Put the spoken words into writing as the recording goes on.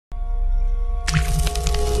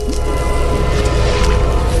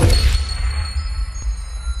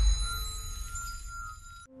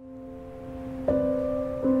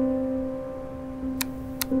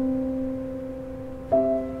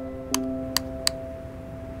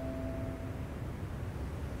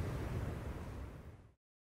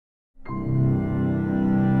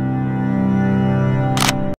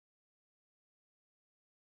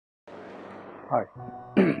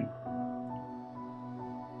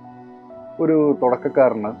ഒരു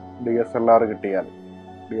തുടക്കക്കാരന് DSLR കിട്ടിയാൽ,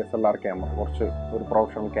 DSLR camera, കുറച്ച് ഒരു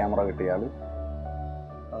പ്രൊഫഷണൽ ക്യാമറ കിട്ടിയാൽ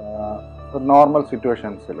ഒരു നോർമൽ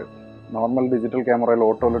സിറ്റുവേഷൻസിൽ, നോർമൽ ഡിജിറ്റൽ ക്യാമറയിൽ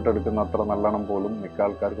ഓട്ടോയിലിട്ട് എടുക്കുന്ന അത്ര നല്ലോണം പോലും മിക്ക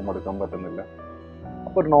ആൾക്കാർക്കും എടുക്കാൻ പറ്റുന്നില്ല.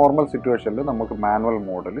 അപ്പോൾ ഒരു നോർമൽ സിറ്റുവേഷനിൽ നമുക്ക് മാനുവൽ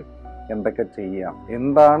മോഡിൽ എന്തൊക്കെ ചെയ്യാം,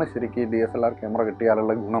 എന്താണ് ശരിക്കും DSLR ക്യാമറ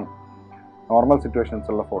കിട്ടിയാലുള്ള ഗുണം. നോർമൽ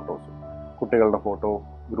സിറ്റുവേഷൻസുള്ള ഫോട്ടോസ്, കുട്ടികളുടെ photo,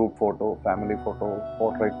 group photo, family photo,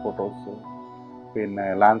 portrait photos, പിന്നെ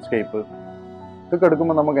ലാൻഡ്സ്കേപ്പ്, ഇതൊക്കെ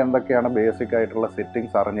എടുക്കുമ്പോൾ നമുക്ക് എന്തൊക്കെയാണ് ബേസിക് ആയിട്ടുള്ള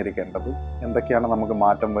സെറ്റിങ്സ് അറിഞ്ഞിരിക്കേണ്ടത്, എന്തൊക്കെയാണ് നമുക്ക്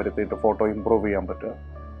മാറ്റം വരുത്തിയിട്ട് ഫോട്ടോ ഇമ്പ്രൂവ് ചെയ്യാൻ പറ്റുക,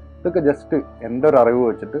 ഇതൊക്കെ ജസ്റ്റ് എൻ്റെ ഒരു അറിവ്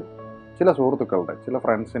വെച്ചിട്ട് ചില സുഹൃത്തുക്കളുടെ, ചില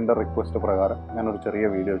ഫ്രണ്ട്സിൻ്റെ റിക്വസ്റ്റ് പ്രകാരം ഞാനൊരു ചെറിയ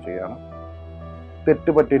വീഡിയോ ചെയ്യുകയാണ്.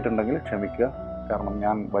 തെറ്റ് പറ്റിയിട്ടുണ്ടെങ്കിൽ ക്ഷമിക്കുക. കാരണം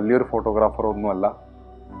ഞാൻ വലിയൊരു ഫോട്ടോഗ്രാഫറൊന്നുമല്ല,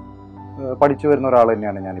 പഠിച്ചു വരുന്ന ഒരാൾ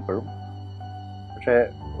തന്നെയാണ് ഞാനിപ്പോഴും. പക്ഷേ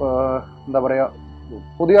എന്താ പറയുക,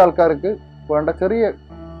 പുതിയ ആൾക്കാർക്ക് വേണ്ട ചെറിയ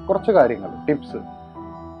കുറച്ച് കാര്യങ്ങൾ, ടിപ്സ്,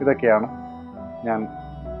 ഇതൊക്കെയാണ് ഞാൻ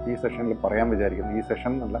ഈ സെഷനിൽ പറയാൻ വിചാരിക്കുന്നത്. ഈ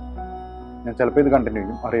സെഷൻ അല്ല, ഞാൻ ചിലപ്പോൾ ഇത് കണ്ടിന്യൂ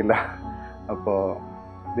ചെയ്യും, അറിയില്ല. അപ്പോൾ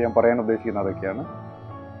ഇത് ഞാൻ പറയാൻ ഉദ്ദേശിക്കുന്നത് അതൊക്കെയാണ്.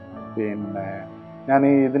 പിന്നെ ഞാൻ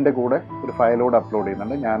ഇതിൻ്റെ കൂടെ ഒരു ഫയലോട് അപ്ലോഡ്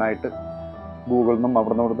ചെയ്യുന്നുണ്ട്. ഞാനായിട്ട് ഗൂഗിളിൽ നിന്നും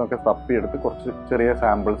അവിടെ നിന്നൊക്കെ തപ്പിയെടുത്ത് കുറച്ച് ചെറിയ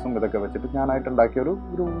സാമ്പിൾസും ഇതൊക്കെ വെച്ചിട്ട് ഞാനായിട്ട് ഉണ്ടാക്കിയ ഒരു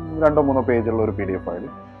 2-3 പേജുള്ള ഒരു PDF ഫയൽ,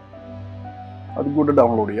 അത് കൂടെ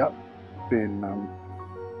ഡൗൺലോഡ് ചെയ്യുക. പിന്നെ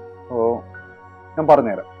ഞാൻ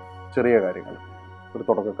പറഞ്ഞുതരാം ചെറിയ കാര്യങ്ങൾ, ഒരു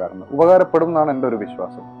തുടക്കക്കാരന് ഉപകാരപ്പെടും എന്നാണ് എൻ്റെ ഒരു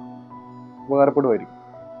വിശ്വാസം. ഉപകാരപ്പെടുമായിരിക്കും.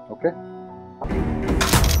 ഓക്കെ,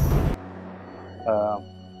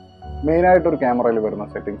 മെയിനായിട്ടൊരു ക്യാമറയിൽ വരുന്ന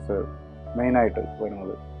സെറ്റിങ്സ് മെയിനായിട്ട്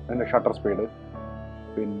വരുന്നത് അതിൻ്റെ ഷട്ടർ സ്പീഡ്,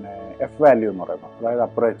 പിന്നെ F വാല്യൂ എന്ന് പറയുന്നത്, അതായത്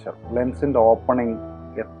അപ്പറേച്ചർ, ലെൻസിൻ്റെ ഓപ്പണിങ്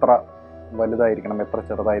എത്ര വലുതായിരിക്കണം, എത്ര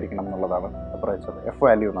ചെറുതായിരിക്കണം എന്നുള്ളതാണ് അപ്പറേച്ചർ, F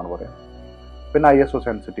വാല്യൂ എന്നാണ് പറയുക. പിന്നെ ISO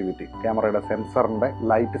സെൻസിറ്റിവിറ്റി, ക്യാമറയുടെ സെൻസറിൻ്റെ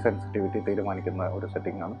ലൈറ്റ് സെൻസിറ്റിവിറ്റി തീരുമാനിക്കുന്ന ഒരു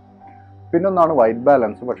സെറ്റിംഗാണ്. പിന്നൊന്നാണ് വൈറ്റ്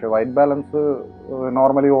ബാലൻസ്. പക്ഷേ വൈറ്റ് ബാലൻസ്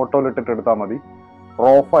നോർമലി ഓട്ടോയിലിട്ടിട്ട് എടുത്താൽ മതി,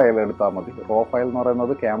 റോ ഫയൽ എടുത്താൽ മതി. റോ ഫയൽ എന്ന്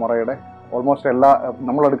പറയുന്നത് ക്യാമറയുടെ ഓൾമോസ്റ്റ് എല്ലാ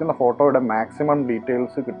നമ്മളെടുക്കുന്ന ഫോട്ടോയുടെ മാക്സിമം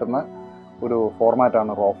ഡീറ്റെയിൽസ് കിട്ടുന്ന ഒരു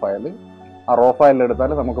ഫോർമാറ്റാണ് റോ ഫയൽ. ആ റോ ഫയൽ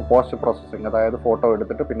എടുത്താൽ നമുക്ക് പോസ്റ്റ് പ്രോസസ്സിങ്, അതായത് ഫോട്ടോ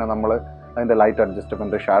എടുത്തിട്ട് പിന്നെ നമ്മൾ അതിൻ്റെ ലൈറ്റ്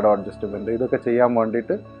അഡ്ജസ്റ്റ്മെൻറ്റ്, ഷാഡോ അഡ്ജസ്റ്റ്മെൻറ്റ്, ഇതൊക്കെ ചെയ്യാൻ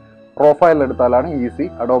വേണ്ടിയിട്ട് raw file എടുത്താലാണ് easy.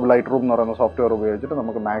 Adobe light room എന്ന് പറയുന്ന സോഫ്റ്റ്വെയർ ഉപയോഗിച്ചിട്ട്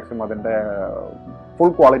നമുക്ക് മാക്സിമം അതിൻ്റെ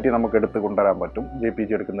ഫുൾ ക്വാളിറ്റി നമുക്ക് എടുത്ത് കൊണ്ടുവരാൻ പറ്റും, JPG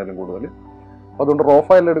എടുക്കുന്നതിലും കൂടുതൽ. അതുകൊണ്ട് റോ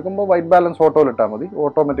ഫയൽ എടുക്കുമ്പോൾ വൈറ്റ് ബാലൻസ് ഓട്ടോയിലിട്ടാൽ മതി,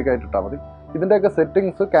 ഓട്ടോമാറ്റിക്കായിട്ട് ഇട്ടാൽ മതി. ഇതിൻ്റെയൊക്കെ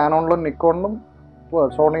സെറ്റിങ്സ് കാനോണിലും നിക്കോണിലും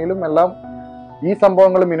സോണിയിലും എല്ലാം ഈ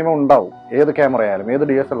സംഭവങ്ങൾ മിനിമം ഉണ്ടാവും. ഏത് ക്യാമറ ആയാലും, ഏത്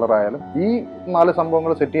DSLR ആയാലും ഈ 4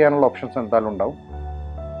 സംഭവങ്ങൾ സെറ്റ് ചെയ്യാനുള്ള ഓപ്ഷൻസ് എന്തായാലും ഉണ്ടാവും.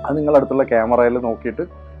 അത് നിങ്ങളടുത്തുള്ള ക്യാമറയിൽ നോക്കിയിട്ട്,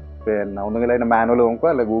 പിന്നെ ഒന്നുകിൽ അതിൻ്റെ മാനുവൽ നോക്കുക,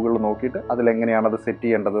 അല്ലെങ്കിൽ ഗൂഗിളിൽ നോക്കിയിട്ട് അതിലെങ്ങനെയാണ് അത് സെറ്റ്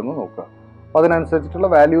ചെയ്യേണ്ടതെന്ന് നോക്കുക. അപ്പോൾ അതിനനുസരിച്ചിട്ടുള്ള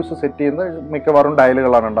വാല്യൂസ് സെറ്റ് ചെയ്യുന്ന മിക്കവാറും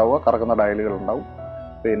ഡയലുകളാണ് ഉണ്ടാവുക, കറക്കുന്ന ഡയലുകൾ ഉണ്ടാവും.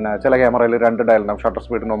 പിന്നെ ചില ക്യാമറയിൽ 2 ഡയൽ ഉണ്ടാവും, ഷട്ടർ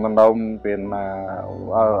സ്പീഡിന് ഒന്നുണ്ടാവും, പിന്നെ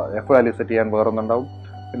F വാല്യൂ സെറ്റ് ചെയ്യാൻ വേറൊന്നുണ്ടാവും.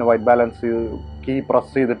 പിന്നെ വൈറ്റ് ബാലൻസ് കീ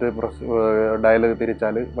പ്രസ് ചെയ്തിട്ട് ഡയൽ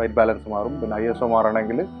തിരിച്ചാൽ വൈറ്റ് ബാലൻസ് മാറും. പിന്നെ ISO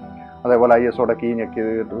മാറണമെങ്കിൽ അതേപോലെ ISOയുടെ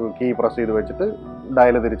കീ പ്രസ് ചെയ്ത് വെച്ചിട്ട്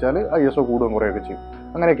ഡയൽ തിരിച്ചാൽ ISO കൂടുകയും കുറയുകയൊക്കെ ചെയ്യും.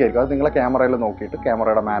 അങ്ങനെയൊക്കെ ആയിരിക്കും. അത് നിങ്ങളെ ക്യാമറയിൽ നോക്കിയിട്ട്,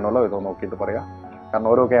 ക്യാമറയുടെ മാനുവലോ ഇതോ നോക്കിയിട്ട് പറയാം. കാരണം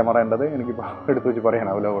ഓരോ ക്യാമറേണ്ടത് എനിക്കിപ്പോൾ എടുത്തു വെച്ച്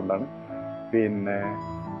പറയാനാവില്ല, അതുകൊണ്ടാണ്. പിന്നെ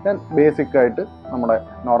ഞാൻ ബേസിക്കായിട്ട് നമ്മുടെ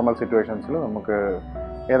നോർമൽ സിറ്റുവേഷൻസിൽ നമുക്ക്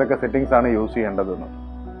ഏതൊക്കെ സെറ്റിങ്സാണ് യൂസ് ചെയ്യേണ്ടതെന്ന്,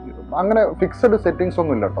 അങ്ങനെ ഫിക്സഡ് സെറ്റിങ്സ്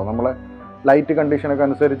ഒന്നും ഇല്ല കേട്ടോ. നമ്മളെ ലൈറ്റ് കണ്ടീഷനൊക്കെ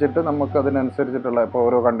അനുസരിച്ചിട്ട് നമുക്ക് അതിനനുസരിച്ചിട്ടുള്ള, ഇപ്പോൾ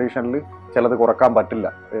ഓരോ കണ്ടീഷനിൽ ചിലത് കുറക്കാൻ പറ്റില്ല.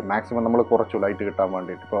 മാക്സിമം നമ്മൾ കുറച്ചു ലൈറ്റ് കിട്ടാൻ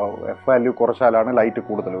വേണ്ടിയിട്ട്. ഇപ്പോൾ F വാല്യൂ കുറച്ചാലാണ് ലൈറ്റ്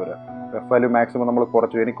കൂടുതൽ വരിക. F വാല്യൂ മാക്സിമം നമ്മൾ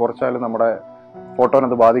കുറച്ചു, ഇനി കുറച്ചാൽ നമ്മുടെ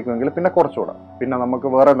ഫോട്ടോനത് ബാധിക്കുമെങ്കിൽ പിന്നെ കുറച്ചുകൂടാം. പിന്നെ നമുക്ക്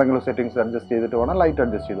വേറെ എന്തെങ്കിലും സെറ്റിങ്സ് അഡ്ജസ്റ്റ് ചെയ്തിട്ട് വേണം ലൈറ്റ്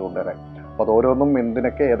അഡ്ജസ്റ്റ് ചെയ്ത് കൊണ്ടുവരാൻ. അപ്പോൾ അത് ഓരോന്നും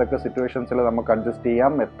എന്തിനൊക്കെ ഏതൊക്കെ സിറ്റുവേഷൻസിൽ നമുക്ക് അഡ്ജസ്റ്റ്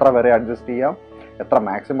ചെയ്യാം, എത്ര വരെ അഡ്ജസ്റ്റ് ചെയ്യാം, എത്ര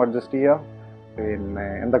മാക്സിമം അഡ്ജസ്റ്റ് ചെയ്യാം, പിന്നെ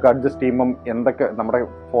എന്തൊക്കെ അഡ്ജസ്റ്റ് ചെയ്യുമ്പം എന്തൊക്കെ നമ്മുടെ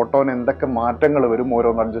ഫോട്ടോന് എന്തൊക്കെ മാറ്റങ്ങൾ വരും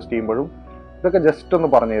ഓരോന്ന് അഡ്ജസ്റ്റ് ചെയ്യുമ്പോഴും, ഇതൊക്കെ ജസ്റ്റ് ഒന്ന്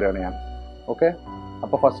പറഞ്ഞു തരാണ് ഞാൻ. ഓക്കെ,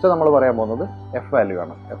 അപ്പോൾ ഫസ്റ്റ് നമ്മൾ പറയാൻ പോകുന്നത് F വാല്യൂ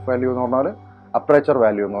ആണ്. F വാല്യൂ എന്ന് പറഞ്ഞാൽ അപ്പറേച്ചർ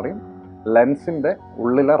വാല്യൂ എന്ന് പറയും. ലെൻസിൻ്റെ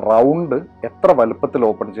ഉള്ളിലെ റൗണ്ട് എത്ര വലുപ്പത്തിൽ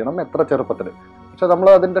ഓപ്പൺ ചെയ്യണം, എത്ര ചെറുപ്പത്തിൽ. പക്ഷെ നമ്മൾ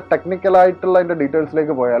അതിൻ്റെ ടെക്നിക്കലായിട്ടുള്ള അതിൻ്റെ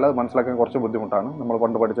ഡീറ്റെയിൽസിലേക്ക് പോയാൽ അത് മനസ്സിലാക്കാൻ കുറച്ച് ബുദ്ധിമുട്ടാണ്. നമ്മൾ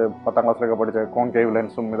പണ്ട് പഠിച്ച 10ാം ക്ലാസ്സിലൊക്കെ പഠിച്ച കോൺകേവ്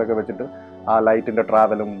ലെൻസും ഇതൊക്കെ വെച്ചിട്ട് ആ ലൈറ്റിൻ്റെ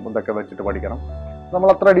ട്രാവലും ഇതൊക്കെ വെച്ചിട്ട് പഠിക്കണം. നമ്മൾ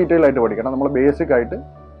അത്ര ഡീറ്റെയിൽ ആയിട്ട് പഠിക്കണം. നമ്മൾ ബേസിക് ആയിട്ട്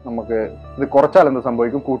നമുക്ക് ഇത് കുറച്ചാൽ എന്ത്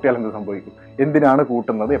സംഭവിക്കും, കൂട്ടിയാൽ എന്ത് സംഭവിക്കും, എന്തിനാണ്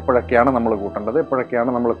കൂട്ടുന്നത്, എപ്പോഴൊക്കെയാണ് നമ്മൾ കൂട്ടേണ്ടത്, എപ്പോഴൊക്കെയാണ്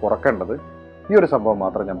നമ്മൾ കുറക്കേണ്ടത്, ഈ ഒരു സംഭവം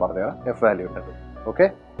മാത്രം ഞാൻ പറഞ്ഞുതരാം. F വാല്യൂ ഉണ്ടത്. ഓക്കെ,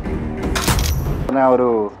 ഞാൻ ഒരു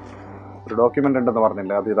ഡോക്യുമെൻ്റ് ഉണ്ടെന്ന്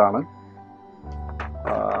പറഞ്ഞില്ല, അത് ഇതാണ്.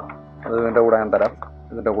 അത് ഇതിൻ്റെ കൂടെ ഞാൻ തരാം,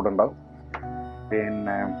 ഇതിൻ്റെ കൂടെ ഉണ്ടാവും.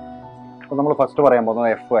 പിന്നെ അപ്പോൾ നമ്മൾ ഫസ്റ്റ് പറയാൻ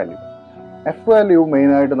പോകുന്നത് F വാല്യൂ. F വാല്യൂ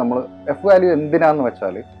മെയിനായിട്ട് നമ്മൾ F വാല്യൂ എന്തിനാന്ന്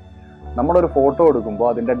വെച്ചാൽ, നമ്മളൊരു ഫോട്ടോ എടുക്കുമ്പോൾ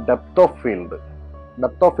അതിൻ്റെ ഡെപ്ത് ഓഫ് ഫീൽഡ്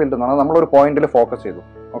എന്ന് പറഞ്ഞാൽ നമ്മളൊരു പോയിന്റിൽ ഫോക്കസ് ചെയ്തു.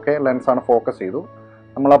 ഓക്കെ, ലെൻസാണ് ഫോക്കസ് ചെയ്തു.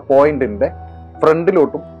 നമ്മൾ ആ പോയിന്റിൻ്റെ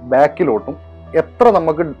ഫ്രണ്ടിലോട്ടും ബാക്കിലോട്ടും എത്ര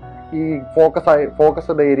നമുക്ക് ഈ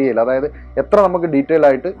ഫോക്കസ്ഡ് ഏരിയയിൽ, അതായത് എത്ര നമുക്ക് ഡീറ്റെയിൽ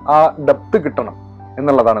ആയിട്ട് ആ ഡെപ്ത് കിട്ടണം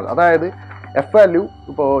എന്നുള്ളതാണ്. അതായത് എഫ് വാല്യൂ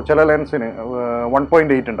ഇപ്പോൾ ചില ലെൻസിന്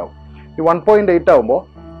 1.8 ഉണ്ടാവും. ഈ 1.8 ആകുമ്പോൾ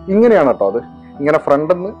ഇങ്ങനെയാണ് കേട്ടോ, അത് ഇങ്ങനെ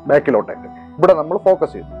ഫ്രണ്ടിൽ നിന്ന് ബാക്കിലോട്ടേക്ക് ഇവിടെ നമ്മൾ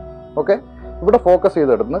ഫോക്കസ് ചെയ്യും. ഓക്കെ, ഇവിടെ ഫോക്കസ്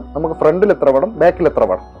ചെയ്തെടുത്ത് നമുക്ക് ഫ്രണ്ടിൽ എത്ര വേണം, ബാക്കിൽ എത്ര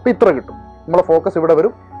വേണം, അപ്പോൾ ഇത്ര കിട്ടും. നമ്മളെ ഫോക്കസ് ഇവിടെ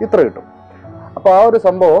വരും, ഇത്ര കിട്ടും. അപ്പോൾ ആ ഒരു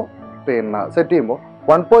സംഭവം പിന്നെ സെറ്റ് ചെയ്യുമ്പോൾ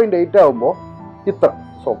 1.8 ആകുമ്പോൾ ഇത്ര.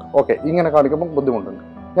 സോ ഓക്കെ, ഇങ്ങനെ കാണിക്കുമ്പോൾ ബുദ്ധിമുട്ടുണ്ട്.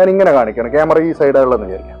 ഞാൻ ഇങ്ങനെ കാണിക്കണം, ക്യാമറ ഈ സൈഡുള്ളതെന്ന്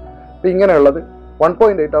വിചാരിക്കാം. അപ്പോൾ ഇങ്ങനെയുള്ളത്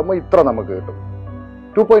 1.8 ആകുമ്പോൾ ഇത്ര നമുക്ക് കിട്ടും.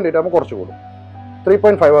 2.8 ആകുമ്പോൾ കുറച്ച് കൂടും,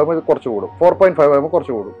 3.5 ആകുമ്പോൾ ഇത് കുറച്ച് കൂടും, 4.5 ആകുമ്പോൾ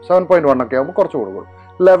കുറച്ച് കൂടും, 7.1 ഒക്കെ ആകുമ്പോൾ കുറച്ച് കൂടും,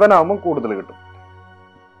 11 ആകുമ്പോൾ കൂടുതൽ കിട്ടും.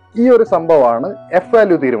 ഈ ഒരു സംഭവമാണ് എഫ്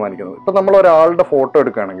വാല്യൂ തീരുമാനിക്കുന്നത്. ഇപ്പം നമ്മൾ ഒരാളുടെ ഫോട്ടോ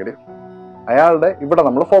എടുക്കുകയാണെങ്കിൽ അയാളുടെ ഇവിടെ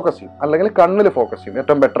നമ്മൾ ഫോക്കസ് ചെയ്യും, അല്ലെങ്കിൽ കണ്ണിൽ ഫോക്കസ് ചെയ്യും.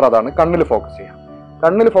 ഏറ്റവും ബെറ്റർ അതാണ്, കണ്ണിൽ ഫോക്കസ് ചെയ്യാം.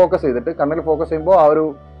 കണ്ണിൽ ഫോക്കസ് ചെയ്തിട്ട് കണ്ണിൽ ഫോക്കസ് ചെയ്യുമ്പോൾ ആ ഒരു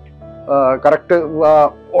കറക്റ്റ്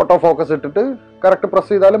ഓട്ടോ ഫോക്കസ് ഇട്ടിട്ട് കറക്റ്റ് പ്രസ്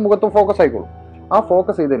ചെയ്താലും മുഖത്തും ഫോക്കസ് ആയിക്കോളും. ആ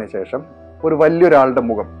ഫോക്കസ് ചെയ്തതിന് ശേഷം ഒരു വലിയൊരാളുടെ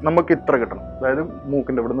മുഖം നമുക്ക് ഇത്ര കിട്ടണം, അതായത്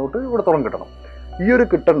മൂക്കിൻ്റെ ഇവിടെ തൊട്ട് ഇവിടത്തോളം കിട്ടണം. ഈ ഒരു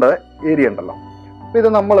കിട്ടേണ്ട ഏരിയ ഉണ്ടല്ലോ. അപ്പം ഇത്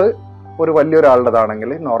നമ്മൾ ഒരു വലിയൊരാളുടേതാണെങ്കിൽ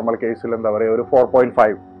നോർമൽ കേസിൽ എന്താ പറയുക, ഒരു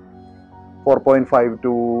 4.5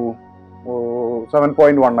 to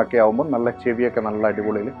 7.1 ഒക്കെ ആകുമ്പോൾ നല്ല ചെവിയൊക്കെ നല്ല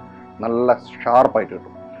അടിപൊളിയിൽ നല്ല ഷാർപ്പായിട്ട്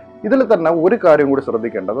കിട്ടും. ഇതിൽ തന്നെ ഒരു കാര്യം കൂടി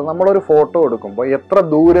ശ്രദ്ധിക്കേണ്ടത്, നമ്മളൊരു ഫോട്ടോ എടുക്കുമ്പോൾ എത്ര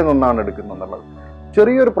ദൂരെ നിന്നാണ് എടുക്കുന്നത് എന്നുള്ളത്.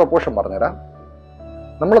 ചെറിയൊരു പ്രൊപ്പോർഷൻ പറഞ്ഞുതരാം.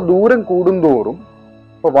 നമ്മൾ ദൂരം കൂടുന്തോറും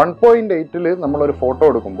ഇപ്പോൾ 1.8 നമ്മളൊരു ഫോട്ടോ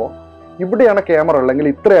എടുക്കുമ്പോൾ ഇവിടെയാണ് ക്യാമറ ഉള്ളെങ്കിൽ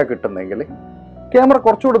ഇത്രയാണ് കിട്ടുന്നതെങ്കിൽ ക്യാമറ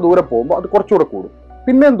കുറച്ചുകൂടെ ദൂരെ പോകുമ്പോൾ അത് കുറച്ചുകൂടെ കൂടും,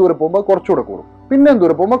 പിന്നെയും ദൂരെ പോകുമ്പോൾ കുറച്ചുകൂടെ കൂടും, പിന്നെയും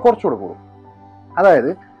ദൂരെ പോകുമ്പോൾ കുറച്ചുകൂടെ കൂടും.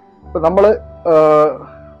 അതായത് ഇപ്പം നമ്മൾ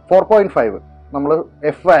 4.5 നമ്മൾ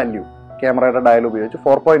എഫ് വാല്യൂ ക്യാമറയുടെ ഡയൽ ഉപയോഗിച്ച്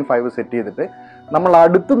 4.5 സെറ്റ് ചെയ്തിട്ട് നമ്മൾ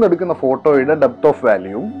അടുത്തുനിന്ന് എടുക്കുന്ന ഫോട്ടോയുടെ ഡെപ്ത് ഓഫ്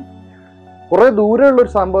വാല്യൂവും കുറേ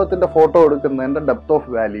ദൂരെയുള്ളൊരു സംഭവത്തിൻ്റെ ഫോട്ടോ എടുക്കുന്നതിൻ്റെ ഡെപ്ത് ഓഫ്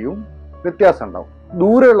വാല്യൂവും വ്യത്യാസം ഉണ്ടാവും.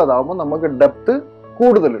 ദൂരെയുള്ളതാകുമ്പോൾ നമുക്ക് ഡെപ്ത്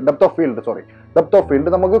ഓഫ് ഫീൽഡ്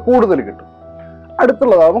നമുക്ക് കൂടുതൽ കിട്ടും.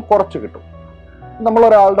 അടുത്തുള്ളതാകുമ്പോൾ കുറച്ച് കിട്ടും.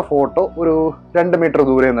 നമ്മളൊരാളുടെ ഫോട്ടോ ഒരു 2 മീറ്റർ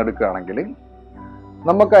ദൂരെ നിന്ന് എടുക്കുകയാണെങ്കിൽ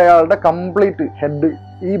നമുക്ക് അയാളുടെ കംപ്ലീറ്റ് ഹെഡ്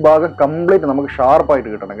ഈ ഭാഗം കംപ്ലീറ്റ് നമുക്ക് ഷാർപ്പായിട്ട്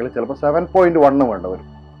കിട്ടണമെങ്കിൽ ചിലപ്പോൾ 7.1 വേണ്ടി വരും.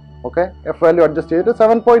 ഓക്കെ, എഫ് വാല്യൂ അഡ്ജസ്റ്റ് ചെയ്തിട്ട്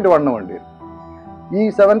 7.1 വേണ്ടി വരും. ഈ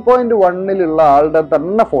 7.1 ആളുടെ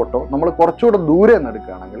തന്നെ ഫോട്ടോ നമ്മൾ കുറച്ചുകൂടെ ദൂരെ നിന്ന്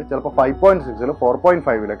എടുക്കുകയാണെങ്കിൽ ചിലപ്പോൾ 5.6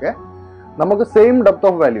 4.5 നമുക്ക് സെയിം ഡെപ്ത്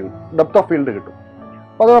ഓഫ് ഫീൽഡ് കിട്ടും.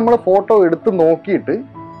 അപ്പോൾ അത് നമ്മൾ ഫോട്ടോ എടുത്ത് നോക്കിയിട്ട്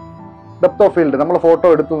ഡെപ്ത് ഓഫ് ഫീൽഡ് നമ്മൾ ഫോട്ടോ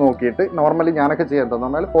എടുത്ത് നോക്കിയിട്ട് നോർമലി ഞാനൊക്കെ ചെയ്യാൻ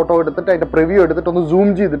പറഞ്ഞാൽ ഫോട്ടോ എടുത്തിട്ട് അതിൻ്റെ പ്രിവ്യൂ എടുത്തിട്ട് ഒന്ന് സൂം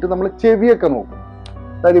ചെയ്തിട്ട് നമ്മൾ ചെവിയൊക്കെ നോക്കും.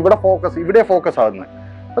 അതായത് ഇവിടെ ഫോക്കസ് ആകുന്നത്.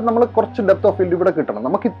 അപ്പം നമ്മൾ കുറച്ച് ഡെപ്ത് ഓഫ് ഫീൽഡ് ഇവിടെ കിട്ടണം,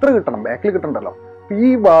 നമുക്ക് ഇത്ര കിട്ടണം, ബാക്കിൽ കിട്ടണ്ടല്ലോ. അപ്പം ഈ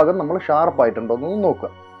ഭാഗം നമ്മൾ ഷാർപ്പായിട്ടുണ്ടോ എന്ന് നോക്കുക.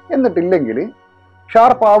 എന്നിട്ടില്ലെങ്കിൽ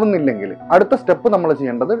ഷാർപ്പ് ആവുന്നില്ലെങ്കിൽ അടുത്ത സ്റ്റെപ്പ് നമ്മൾ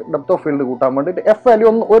ചെയ്യേണ്ടത് ഡെപ്ത് ഓഫ് ഫീൽഡ് കൂട്ടാൻ വേണ്ടിയിട്ട് എഫ് വാല്യൂ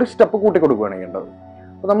ഒരു സ്റ്റെപ്പ് കൂട്ടി കൊടുക്കുകയാണ് ചെയ്യേണ്ടത്.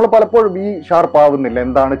 അപ്പോൾ നമ്മൾ പലപ്പോഴും ഈ ഷാർപ്പ് ആവുന്നില്ല,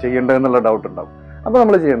 എന്താണ് ചെയ്യേണ്ടത് എന്നുള്ള ഡൗട്ട് ഉണ്ടാവും. അപ്പോൾ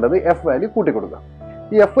നമ്മൾ ചെയ്യേണ്ടത് എഫ് വാല്യൂ കൂട്ടി കൊടുക്കുക.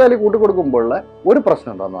 ഈ എഫ് വാല്യൂ കൂട്ടി കൊടുക്കുമ്പോഴുള്ള ഒരു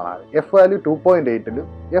പ്രശ്നം എന്താണെന്ന് പറഞ്ഞാൽ എഫ് വാല്യൂ 2.8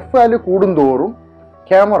 എഫ് വാല്യൂ കൂടുന്തോറും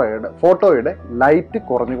ഫോട്ടോയുടെ ലൈറ്റ്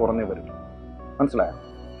കുറഞ്ഞു വരും. മനസ്സിലായോ?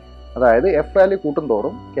 അതായത് എഫ് വാല്യൂ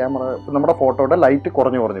കൂട്ടുന്തോറും നമ്മുടെ ഫോട്ടോയുടെ ലൈറ്റ്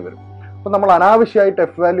കുറഞ്ഞു വരും. അപ്പോൾ നമ്മൾ അനാവശ്യമായിട്ട്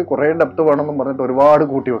എഫ് വാല്യൂ കുറേ ഡെപ്ത് വേണമെന്ന് പറഞ്ഞിട്ട് ഒരുപാട്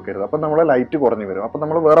കൂട്ടി വെക്കരുത്. അപ്പം നമ്മളെ ലൈറ്റ് കുറഞ്ഞു വരും. അപ്പം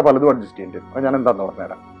നമ്മൾ വേറെ പലതും അഡ്ജസ്റ്റ് ചെയ്യേണ്ടി വരും. അത് ഞാൻ എന്താണെന്ന്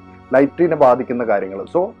പറഞ്ഞുതരാം. ലൈറ്റിനെ ബാധിക്കുന്ന കാര്യങ്ങൾ.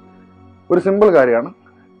 സോ ഒരു സിമ്പിൾ കാര്യമാണ്,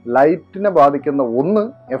 ലൈറ്റിനെ ബാധിക്കുന്ന ഒന്ന്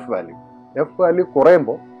എഫ് വാല്യൂ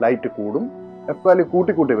കുറയുമ്പോൾ ലൈറ്റ് കൂടും, എഫ് വാല്യൂ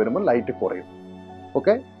കൂട്ടി വരുമ്പോൾ ലൈറ്റ് കുറയും.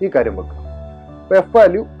 ഓക്കെ, ഈ കാര്യം വെക്കുക. അപ്പോൾ എഫ്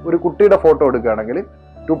വാല്യൂ ഒരു കുട്ടിയുടെ ഫോട്ടോ എടുക്കുകയാണെങ്കിൽ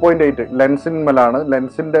 2.8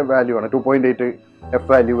 ലെൻസിൻ്റെ വാല്യൂ ആണ് 2.8 എഫ്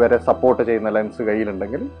വാല്യൂ വരെ സപ്പോർട്ട് ചെയ്യുന്ന ലെൻസ്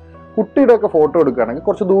കയ്യിലുണ്ടെങ്കിൽ കുട്ടിയുടെ ഒക്കെ ഫോട്ടോ എടുക്കുകയാണെങ്കിൽ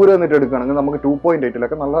കുറച്ച് ദൂരെ നിന്നിട്ട് എടുക്കുകയാണെങ്കിൽ നമുക്ക്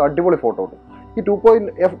 2.8 നല്ല അടിപൊളി ഫോട്ടോ കിട്ടും. ഈ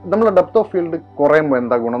നമ്മളെ ഡെപ്ത് ഓഫ് ഫീൽഡ് കുറയുമ്പോൾ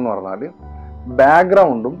എന്താ ഗുണം എന്ന് പറഞ്ഞാൽ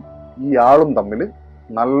ബാക്ക്ഗ്രൗണ്ടും ഈ ആളും തമ്മിൽ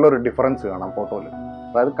നല്ലൊരു ഡിഫറൻസ് കാണാം ഫോട്ടോയിൽ.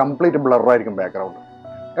 അതായത് complete ബ്ലറായിരിക്കും background.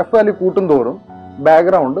 F value കൂട്ടുന്തോറും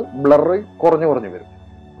background blur കുറഞ്ഞു വരും.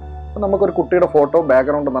 അപ്പോൾ നമുക്കൊരു കുട്ടിയുടെ ഫോട്ടോ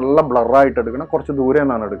ബാക്ക്ഗ്രൗണ്ട് നല്ല ബ്ലറായിട്ട് എടുക്കണം, കുറച്ച് ദൂരെ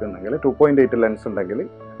നിന്നാണ് എടുക്കുന്നതെങ്കിൽ 2.8 ലെൻസ് ഉണ്ടെങ്കിൽ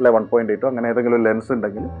അല്ലെ 1.8 അങ്ങനെ ഏതെങ്കിലും ലെൻസ്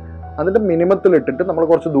ഉണ്ടെങ്കിൽ അതിൻ്റെ മിനിമത്തിൽ ഇട്ടിട്ട് നമ്മൾ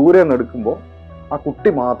കുറച്ച് ദൂരെ നിന്ന് എടുക്കുമ്പോൾ ആ കുട്ടി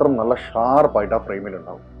മാത്രം നല്ല ഷാർപ്പായിട്ട് ആ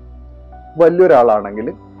ഫ്രെയിമിലുണ്ടാവും. വലിയൊരാളാണെങ്കിൽ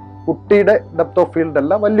കുട്ടിയുടെ ഡെപ്ത് ഓഫ് ഫീൽഡ്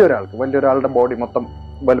അല്ല വലിയൊരാളുടെ ബോഡി മൊത്തം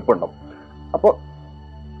വലുപ്പമുണ്ടാവും. അപ്പോൾ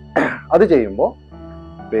അത് ചെയ്യുമ്പോൾ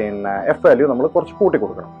പിന്നെ എഫ് വാല്യൂ നമ്മൾ കുറച്ച് കൂട്ടി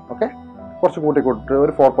കൊടുക്കണം. ഓക്കെ, കുറച്ച് കൂട്ടി കൊടുത്തിട്ട്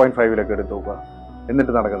ഒരു 4.5 എടുത്ത് നോക്കുക.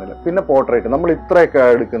 എന്നിട്ട് നടക്കുന്നില്ല. പിന്നെ പോർട്രേറ്റ് നമ്മൾ ഇത്രയൊക്കെ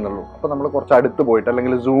എടുക്കുന്നുള്ളൂ. അപ്പോൾ നമ്മൾ കുറച്ച് അടുത്ത് പോയിട്ട്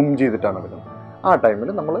അല്ലെങ്കിൽ സൂം ചെയ്തിട്ടാണ് എടുക്കുന്നത്. ആ ടൈമിൽ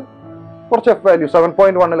നമ്മൾ കുറച്ച് എഫ് വാല്യൂ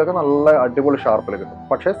 7.1 നല്ല അടിപൊളി ഷാർപ്പിൽ കിട്ടും.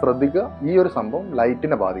 പക്ഷേ ശ്രദ്ധിക്കുക, ഈ ഒരു സംഭവം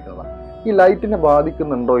ലൈറ്റിനെ ബാധിക്കുന്നതാണ്. ഈ ലൈറ്റിനെ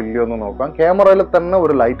ബാധിക്കുന്നുണ്ടോ ഇല്ലയോ എന്ന് നോക്കാം. ക്യാമറയിൽ തന്നെ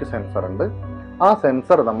ഒരു ലൈറ്റ് സെൻസർ ഉണ്ട്. ആ ആ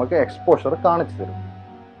സെൻസർ നമുക്ക് എക്സ്പോഷർ കാണിച്ചു തരും.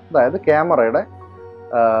 അതായത് ക്യാമറയുടെ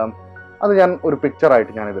അത് ഞാൻ ഒരു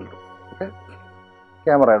പിക്ചറായിട്ട് ഞാൻ ഇതിലിടും. ഓക്കെ,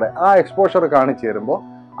 ക്യാമറയുടെ ആ എക്സ്പോഷർ കാണിച്ചു തരുമ്പോൾ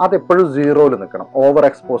അതെപ്പോഴും 0-ൽ നിൽക്കണം. ഓവർ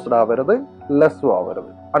എക്സ്പോസ്ഡ് ആവരുത്, ലെസ്സും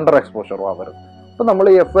ആവരുത്, അണ്ടർ എക്സ്പോഷറും ആവരുത്. അപ്പോൾ നമ്മൾ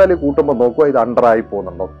ഈ എഫ് വാല്യൂ കൂട്ടുമ്പോൾ നോക്കുക ഇത് അണ്ടറായി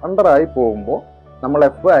പോകുന്നുണ്ടോ. അണ്ടറായി പോകുമ്പോൾ നമ്മൾ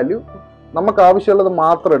എഫ് വാല്യൂ നമുക്ക് ആവശ്യമുള്ളത്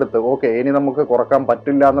മാത്രം എടുത്ത് ഓക്കെ ഇനി നമുക്ക് കുറക്കാൻ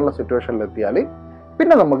പറ്റില്ല എന്നുള്ള സിറ്റുവേഷനിൽ എത്തിയാൽ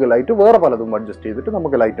പിന്നെ നമുക്ക് ലൈറ്റ് വേറെ പലതും അഡ്ജസ്റ്റ് ചെയ്തിട്ട്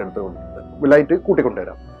നമുക്ക് ലൈറ്റ്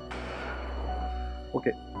കൂട്ടിക്കൊണ്ടുവരാം.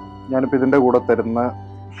 ഓക്കെ, ഞാനിപ്പോൾ ഇതിൻ്റെ കൂടെ തരുന്ന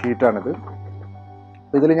ഷീറ്റാണിത്.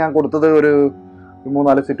 ഇതിൽ ഞാൻ കൊടുത്തത് ഒരു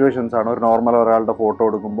 3-4 സിറ്റുവേഷൻസ് ആണ്. ഒരു നോർമൽ ഒരാളുടെ ഫോട്ടോ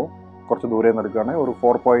എടുക്കുമ്പോൾ കുറച്ച് ദൂരെ നിന്ന് എടുക്കുകയാണെങ്കിൽ ഒരു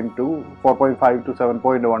 4.2, 4.5 to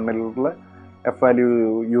 7.1 എഫ് വാല്യൂ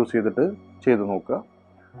യൂസ് ചെയ്തിട്ട് ചെയ്ത് നോക്കുക.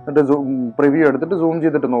 എന്നിട്ട് പ്രിവ്യൂ എടുത്തിട്ട് സൂം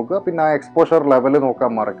ചെയ്തിട്ട് നോക്കുക. പിന്നെ ആ എക്സ്പോഷർ ലെവൽ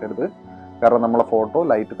നോക്കാൻ മറക്കരുത്, കാരണം നമ്മളെ ഫോട്ടോ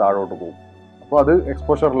ലൈറ്റ് താഴോട്ട് പോകും. അപ്പോൾ അത്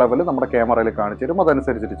എക്സ്പോഷർ ലെവൽ നമ്മുടെ ക്യാമറയിൽ കാണിച്ചു തരും,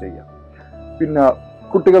 അതനുസരിച്ചിട്ട് ചെയ്യാം. പിന്നെ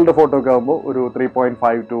കുട്ടികളുടെ ഫോട്ടോ ഒക്കെ ആകുമ്പോൾ ഒരു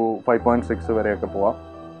 3.5 to 5.6 വരെയൊക്കെ പോവാം.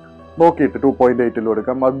 നോക്കിയിട്ട് 2.8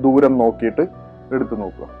 എടുക്കാം. അത് ദൂരം നോക്കിയിട്ട് എടുത്ത്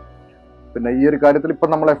നോക്കുക. പിന്നെ ഈ ഒരു കാര്യത്തിൽ ഇപ്പം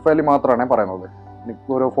നമ്മൾ എഫ് വാല്യൂ മാത്രമാണ് പറയുന്നത്.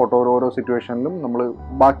 ഓരോ ഫോട്ടോ ഓരോ സിറ്റുവേഷനിലും നമ്മൾ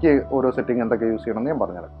ബാക്കി ഓരോ സെറ്റിംഗ് എന്തൊക്കെ യൂസ് ചെയ്യണമെന്ന് ഞാൻ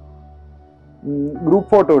പറഞ്ഞുതരാം. ഗ്രൂപ്പ്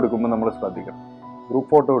ഫോട്ടോ എടുക്കുമ്പോൾ നമ്മൾ ശ്രദ്ധിക്കണം. ഗ്രൂപ്പ്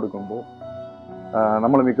ഫോട്ടോ എടുക്കുമ്പോൾ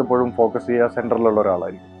നമ്മൾ മിക്കപ്പോഴും ഫോക്കസ് ചെയ്യുക സെൻറ്ററിലുള്ള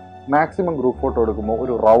ഒരാളായിരിക്കും. മാക്സിമം ഗ്രൂപ്പ് ഫോട്ടോ എടുക്കുമ്പോൾ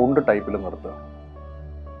ഒരു റൗണ്ട് ടൈപ്പിൽ നിർത്തുക.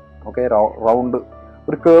 ഓക്കെ, റൗണ്ട്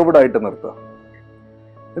ഒരു കേർവ്ഡ് ആയിട്ട് നിർത്തുക.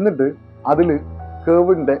 എന്നിട്ട് അതിൽ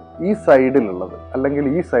കേർവിൻ്റെ ഈ സൈഡിലുള്ളത് അല്ലെങ്കിൽ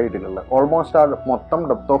ഈ സൈഡിലുള്ള ഓൾമോസ്റ്റ് ആ മൊത്തം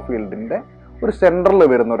ഡെപ്ത് ഓഫ് ഫീൽഡിൻ്റെ ഒരു സെൻറ്ററിൽ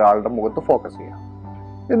വരുന്ന ഒരാളുടെ മുഖത്ത് ഫോക്കസ് ചെയ്യുക.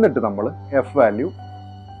 എന്നിട്ട് നമ്മൾ എഫ് വാല്യൂ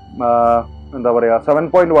എന്താ പറയുക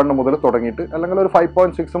 7.1 മുതൽ തുടങ്ങിയിട്ട് അല്ലെങ്കിൽ ഒരു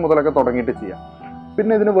 5.6 മുതലൊക്കെ തുടങ്ങിയിട്ട് ചെയ്യാം.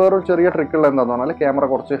 പിന്നെ ഇതിന് വേറൊരു ചെറിയ ട്രിക്കുള്ള എന്താണെന്ന് പറഞ്ഞാൽ ക്യാമറ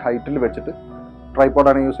കുറച്ച് ഹൈറ്റിൽ വെച്ചിട്ട്,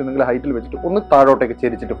 ട്രൈപോഡാണ് യൂസ് ചെയ്യുന്നതെങ്കിൽ ഹൈറ്റിൽ വെച്ചിട്ട് ഒന്ന് താഴോട്ടേക്ക്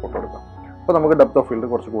ചെരിച്ചിട്ട് ഫോട്ടോ എടുക്കാം. അപ്പോൾ നമുക്ക് ഡെപ്ത് ഓഫ് ഫീൽഡ്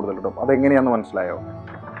കുറച്ച് കൂടുതൽ കിട്ടും. അതെങ്ങനെയാണെന്ന് മനസ്സിലായോ?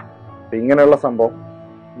 ഇങ്ങനെയുള്ള സംഭവം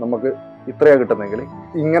നമുക്ക് ഇത്രയാണ് കിട്ടുന്നെങ്കിൽ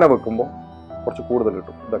ഇങ്ങനെ വെക്കുമ്പോൾ കുറച്ച് കൂടുതൽ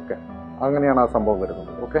കിട്ടും. ഇതൊക്കെ അങ്ങനെയാണ് ആ സംഭവം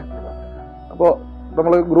വരുന്നത്. ഓക്കെ, അപ്പോൾ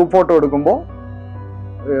നമ്മൾ ഗ്രൂപ്പ് ഫോട്ടോ എടുക്കുമ്പോൾ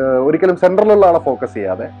ഒരിക്കലും സെൻറ്ററിലുള്ള ആളെ ഫോക്കസ്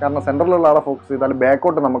ചെയ്യാതെ, കാരണം സെൻറ്ററിലുള്ള ആളെ ഫോക്കസ് ചെയ്താൽ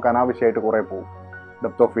ബാക്കോട്ട് നമുക്ക് അനാവശ്യമായിട്ട് കുറേ പോകും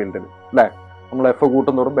ഡെപ്ത് ഓഫ് ഫീൽഡിൽ, അല്ലേ? നമ്മൾ എഫ്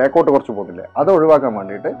കൂട്ടുന്നതോറും ബാക്കോട്ട് കുറച്ച് പോകുന്നില്ലേ, അത് ഒഴിവാക്കാൻ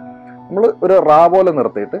വേണ്ടിയിട്ട് നമ്മൾ ഒരു റാ പോലെ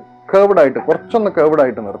നിർത്തിയിട്ട് കുറച്ചൊന്ന് കേർവ്ഡ്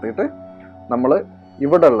ആയിട്ട് നിർത്തിയിട്ട് നമ്മൾ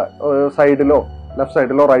ഇവിടെ ഉള്ള സൈഡിലോ ലെഫ്റ്റ്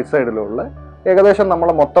സൈഡിലോ റൈറ്റ് സൈഡിലോ ഉള്ള ഏകദേശം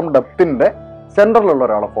നമ്മളെ മൊത്തം ഡെപ്തിൻ്റെ സെൻറ്ററിലുള്ള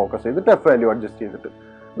ഒരാളെ ഫോക്കസ് ചെയ്തിട്ട് എഫ് വാല്യൂ അഡ്ജസ്റ്റ് ചെയ്തിട്ട്,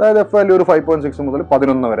 അതായത് എഫ് വാല്യൂ ഒരു 5.6 മുതൽ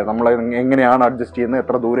 11 വരെ നമ്മൾ എങ്ങനെയാണ് അഡ്ജസ്റ്റ് ചെയ്യുന്നത്,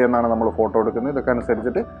 എത്ര ദൂരെ നിന്നാണ് നമ്മൾ ഫോട്ടോ എടുക്കുന്നത്, ഇതൊക്കെ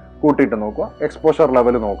അനുസരിച്ചിട്ട് കൂട്ടിയിട്ട് നോക്കുക. എക്സ്പോഷർ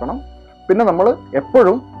ലെവൽ നോക്കണം. പിന്നെ നമ്മൾ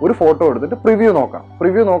എപ്പോഴും ഒരു ഫോട്ടോ എടുത്തിട്ട് പ്രിവ്യൂ നോക്കാം.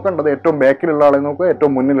 പ്രിവ്യൂ നോക്കേണ്ടത് ഏറ്റവും ബാക്കിലുള്ള ആളെ നോക്കുക,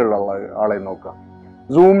 ഏറ്റവും മുന്നിലുള്ള ആളെ നോക്കുക.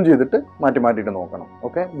 സൂം ചെയ്തിട്ട് മാറ്റിയിട്ട് നോക്കണം.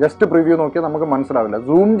 ഓക്കെ, ജസ്റ്റ് പ്രിവ്യൂ നോക്കിയാൽ നമുക്ക് മനസ്സിലാവില്ല.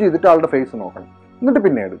 സൂം ചെയ്തിട്ട് ആളുടെ ഫേസ് നോക്കണം, എന്നിട്ട്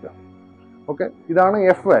പിന്നെ എടുക്കുക. ഓക്കെ, ഇതാണ്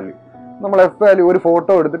എഫ് വാല്യൂ. നമ്മൾ എഫ് വാല്യൂ ഒരു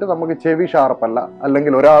ഫോട്ടോ എടുത്തിട്ട് നമുക്ക് ചെവി ഷാർപ്പല്ല,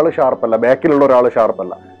 അല്ലെങ്കിൽ ഒരാൾ ഷാർപ്പല്ല, ബാക്കിലുള്ള ഒരാൾ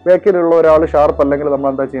ഷാർപ്പല്ല, അല്ലെങ്കിൽ നമ്മൾ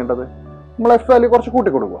എന്താ ചെയ്യേണ്ടത്? നമ്മൾ എഫ് വാല്യൂ കുറച്ച്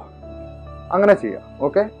കൂട്ടി കൊടുക്കുക. അങ്ങനെ ചെയ്യാം.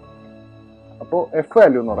 ഓക്കെ, അപ്പോൾ എഫ്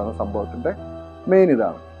വാല്യൂ എന്ന് പറയുന്ന സംഭവത്തിൻ്റെ മെയിൻ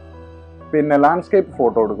ഇതാണ്. പിന്നെ ലാൻഡ്സ്കേപ്പ്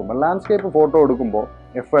ഫോട്ടോ എടുക്കുമ്പോൾ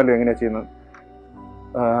എഫ് വാല്യൂ എങ്ങനെയാണ് ചെയ്യുന്നത്?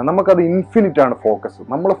 നമുക്കത് ഇൻഫിനിറ്റ് ആണ് ഫോക്കസ്.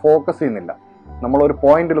 നമ്മൾ ഫോക്കസ് ചെയ്യുന്നില്ല, നമ്മളൊരു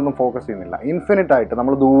പോയിന്റിലൊന്നും ഫോക്കസ് ചെയ്യുന്നില്ല. ഇൻഫിനിറ്റ് ആയിട്ട്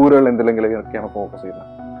നമ്മൾ ദൂരെയുള്ള എന്തെങ്കിലുമൊക്കെയാണ് ഫോക്കസ് ചെയ്യുന്നത്.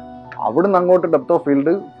 അവിടുന്ന് അങ്ങോട്ട് ഡെപ്ത് ഓഫ്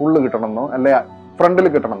ഫീൽഡ് ഫുള്ള് കിട്ടണമെന്നോ അല്ലെ ഫ്രണ്ടിൽ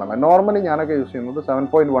കിട്ടണമെന്നോ. നോർമലി ഞാനൊക്കെ യൂസ് ചെയ്യുന്നത്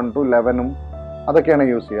 7.1 to 11 അതൊക്കെയാണ്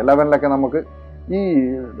യൂസ് ചെയ്യുക. 11 നമുക്ക് ഈ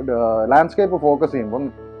ലാൻഡ്സ്കേപ്പ് ഫോക്കസ് ചെയ്യുമ്പോൾ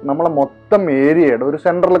നമ്മളെ മൊത്തം ഏരിയയുടെ ഒരു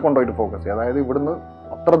സെൻറ്ററിൽ കൊണ്ടുപോയിട്ട് ഫോക്കസ് ചെയ്യുക. അതായത് ഇവിടുന്ന്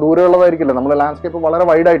അത്ര ദൂരമുള്ളതായിരിക്കില്ല, നമ്മൾ ലാൻഡ്സ്കേപ്പ് വളരെ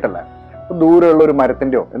വൈഡായിട്ടല്ല, അപ്പോൾ ദൂരെയുള്ള ഒരു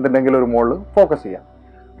മരത്തിൻ്റെയോ എന്തുണ്ടെങ്കിലും ഒരു മുകളിൽ ഫോക്കസ് ചെയ്യാം.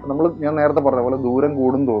 ഞാൻ നേരത്തെ പറഞ്ഞ പോലെ ദൂരം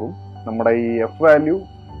കൂടുന്തോറും നമ്മുടെ ഈ എഫ് വാല്യൂ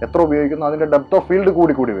എത്ര ഉപയോഗിക്കുന്നു അതിൻ്റെ ഡെപ്ത് ഓഫ് ഫീൽഡ്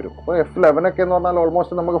കൂടി വരും. അപ്പോൾ F11 ഒക്കെ എന്ന് പറഞ്ഞാൽ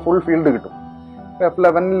ഓൾമോസ്റ്റ് നമുക്ക് ഫുൾ ഫീൽഡ് കിട്ടും.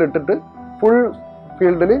 F11 ഇട്ടിട്ട് ഫുൾ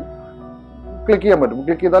ഫീൽഡിൽ ക്ലിക്ക് ചെയ്യാൻ പറ്റും.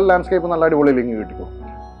 ക്ലിക്ക് ചെയ്താൽ ലാൻഡ്സ്കേപ്പ് നല്ല അടിപൊളി ലിങ്ക് കിട്ടും.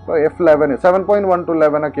 അപ്പോൾ F11 7.1 to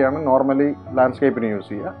 11 ഒക്കെയാണ് നോർമലി ലാൻഡ്സ്കേപ്പിന് യൂസ്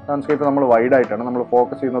ചെയ്യുക. ലാൻഡ്സ്കേപ്പ് നമ്മൾ വൈഡായിട്ടാണ് നമ്മൾ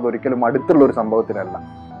ഫോക്കസ് ചെയ്യുന്നത്, ഒരിക്കലും അടുത്തുള്ള ഒരു സംഭവത്തിനല്ല,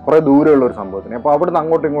 കുറേ ദൂരമുള്ള ഒരു സംഭവത്തിന്. അപ്പോൾ അവിടുന്ന്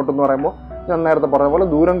അങ്ങോട്ടും ഇങ്ങോട്ടും എന്ന് പറയുമ്പോൾ ഞാൻ നേരത്തെ പറഞ്ഞ പോലെ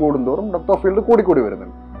ദൂരം കൂടുന്തോറും ഡെപ്ത് ഓഫ് ഫീൽഡ് കൂടി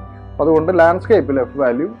വരുന്നുണ്ട്. അതുകൊണ്ട് ലാൻഡ്സ്കേപ്പിൽ എഫ്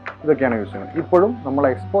വാല്യൂ ഇതൊക്കെയാണ് യൂസ് ചെയ്യുന്നത്. ഇപ്പോഴും നമ്മൾ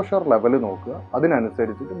എക്സ്പോഷർ ലെവൽ നോക്കുക,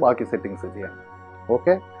 അതിനനുസരിച്ചിട്ട് ബാക്കി സെറ്റിങ്സ് ചെയ്യാം.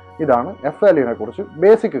 ഓക്കെ, ഇതാണ് എഫ് വാല്യൂവിനെ കുറിച്ച്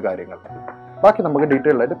ബേസിക് കാര്യങ്ങൾ. ബാക്കി നമുക്ക്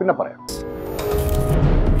ഡീറ്റെയിൽ ആയിട്ട് പിന്നെ പറയാം.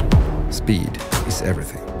 Speed is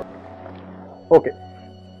everything. ഓക്കെ,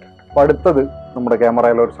 അപ്പോൾ അടുത്തത് നമ്മുടെ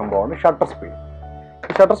ക്യാമറയിലെ ഒരു സംഭവമാണ് ഷട്ടർ സ്പീഡ്.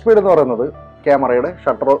 ഷട്ടർ സ്പീഡ് എന്ന് പറയുന്നത് ക്യാമറയുടെ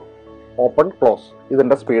ഷട്ടർ ഓപ്പൺ ക്ലോസ്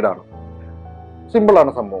ഇതിൻ്റെ സ്പീഡാണ്.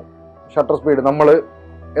 സിമ്പിളാണ് സംഭവം. ഷട്ടർ സ്പീഡ് നമ്മൾ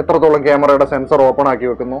എത്രത്തോളം ക്യാമറയുടെ സെൻസർ ഓപ്പൺ ആക്കി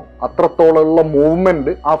വെക്കുന്നു അത്രത്തോളമുള്ള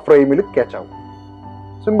മൂവ്മെൻറ്റ് ആ ഫ്രെയിമിൽ ക്യാച്ച് ആവും.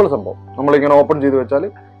 സിമ്പിൾ സംഭവം. നമ്മളിങ്ങനെ ഓപ്പൺ ചെയ്ത് വെച്ചാൽ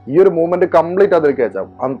ഈ ഒരു മൂവ്മെന്റ് കംപ്ലീറ്റ് അതിലേക്ക് വെച്ചാൽ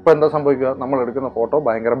അപ്പം എന്താ സംഭവിക്കുക, നമ്മൾ എടുക്കുന്ന ഫോട്ടോ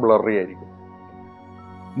ഭയങ്കര ബ്ലറി ആയിരിക്കും.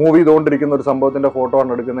 മൂവ് ചെയ്തുകൊണ്ടിരിക്കുന്ന ഒരു സംഭവത്തിന്റെ ഫോട്ടോ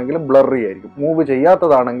ആണ് എടുക്കുന്നതെങ്കിൽ ബ്ലറി ആയിരിക്കും. മൂവ്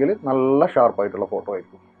ചെയ്യാത്തതാണെങ്കിൽ നല്ല ഷാർപ്പായിട്ടുള്ള ഫോട്ടോ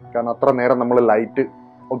ആയിരിക്കും. കാരണം അത്ര നേരം നമ്മൾ ലൈറ്റ്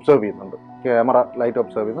ഒബ്സർവ് ചെയ്യുന്നുണ്ട്, ക്യാമറ ലൈറ്റ്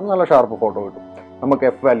ഒബ്സർവ് ചെയ്യുന്നുണ്ട്, നല്ല ഷാർപ്പ് ഫോട്ടോ കിട്ടും. നമുക്ക്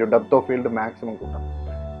F value, depth of field maximum കൂട്ടാം.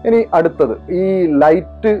 ഇനി അടുത്തത് ഈ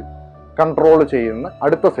ലൈറ്റ് കൺട്രോൾ ചെയ്യുന്ന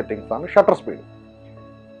അടുത്ത സെറ്റിങ്സ് ആണ് ഷട്ടർ സ്പീഡ്.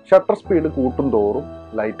 ഷട്ടർ സ്പീഡ് കൂട്ടും തോറും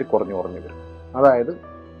ലൈറ്റ് കുറഞ്ഞു കുറഞ്ഞു വരും. അതായത്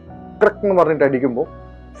ക്രക്ക് എന്ന് പറഞ്ഞിട്ട് അടിക്കുമ്പോൾ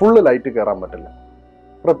ഫുള്ള് ലൈറ്റ് കയറാൻ പറ്റില്ല.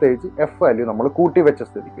 പ്രത്യേകിച്ച് എഫ് വാല്യൂ നമ്മൾ കൂട്ടി വെച്ച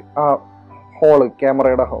സ്ഥിതിക്ക് ആ ഹോള്,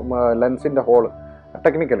 ക്യാമറയുടെ ലെൻസിൻ്റെ hall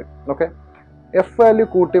technically okay, F value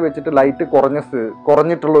കൂട്ടി വെച്ചിട്ട് ലൈറ്റ്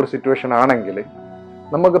കുറഞ്ഞിട്ടുള്ള ഒരു സിറ്റുവേഷൻ ആണെങ്കിൽ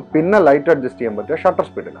നമുക്ക് പിന്നെ ലൈറ്റ് അഡ്ജസ്റ്റ് ചെയ്യാൻ പറ്റുക ഷട്ടർ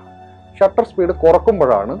സ്പീഡിലാണ്. ഷട്ടർ സ്പീഡ്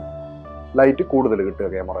കുറക്കുമ്പോഴാണ് ലൈറ്റ് കൂടുതൽ കിട്ടുക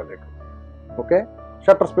ക്യാമറയിലേക്ക്. ഓക്കെ,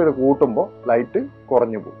 ഷട്ടർ സ്പീഡ് കൂട്ടുമ്പോൾ ലൈറ്റ്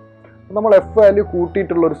കുറഞ്ഞു പോകും. നമ്മൾ എഫ് വാല്യൂ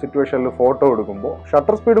കൂട്ടിയിട്ടുള്ള ഒരു സിറ്റുവേഷനിൽ ഫോട്ടോ എടുക്കുമ്പോൾ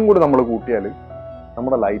ഷട്ടർ സ്പീഡും കൂടി നമ്മൾ കൂട്ടിയാൽ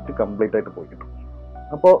നമ്മുടെ ലൈറ്റ് കംപ്ലീറ്റ് ആയിട്ട് പോയി കിട്ടും.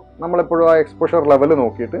 അപ്പോൾ നമ്മളെപ്പോഴും ആ എക്സ്പോഷർ ലെവൽ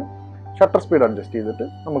നോക്കിയിട്ട് ഷട്ടർ സ്പീഡ് അഡ്ജസ്റ്റ് ചെയ്തിട്ട്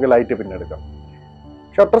നമുക്ക് ലൈറ്റ് പിന്നെ എടുക്കാം.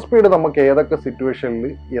 ഷട്ടർ സ്പീഡ് നമുക്ക് ഏതൊക്കെ സിറ്റുവേഷനിൽ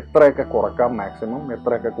എത്രയൊക്കെ കുറക്കാം, മാക്സിമം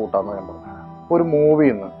എത്രയൊക്കെ കൂട്ടാമെന്ന് ഞാൻ പറഞ്ഞു. ഒരു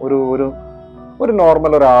മൂവിയിൽ നിന്ന് ഒരു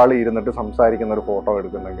നോർമൽ ഒരാൾ ഇരുന്നിട്ട് സംസാരിക്കുന്ന ഒരു ഫോട്ടോ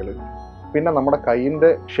എടുക്കുന്നെങ്കിൽ പിന്നെ നമ്മുടെ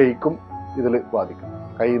കൈയിൻ്റെ ഷെയ്ക്കും ഇതിൽ ബാധിക്കും.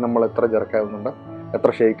 കൈ നമ്മൾ എത്ര ജെർക്കാവുന്നുണ്ട്, എത്ര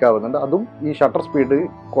ഷെയ്ക്ക് ആവുന്നുണ്ട്, അതും ഈ ഷട്ടർ സ്പീഡ്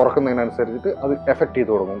കുറക്കുന്നതിനനുസരിച്ചിട്ട് അത് എഫക്റ്റ്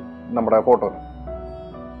ചെയ്ത് തുടങ്ങും നമ്മുടെ ഫോട്ടോന്.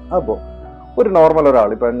 അപ്പോൾ ഒരു നോർമൽ ഒരാൾ,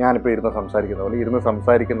 ഇപ്പം ഞാനിപ്പോൾ ഇരുന്ന്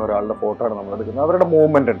സംസാരിക്കുന്ന ഒരാളുടെ ഫോട്ടോ ആണ് നമ്മൾ എടുക്കുന്നത്. അവരുടെ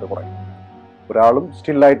മൂവ്മെൻ്റ് ഉണ്ട് കുറേ. ഒരാളും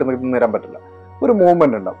സ്റ്റില്ലായിട്ട് നിരാൻ പറ്റില്ല, ഒരു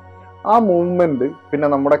മൂവ്മെൻ്റ് ഉണ്ടാവും. ആ മൂവ്മെൻറ്റ് പിന്നെ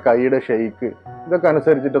നമ്മുടെ കൈയുടെ ഷെയ്ക്ക് ഇതൊക്കെ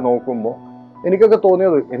അനുസരിച്ചിട്ട് നോക്കുമ്പോൾ എനിക്ക്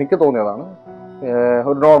തോന്നിയതാണ്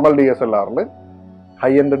ഒരു നോർമൽ DSLR-ൽ,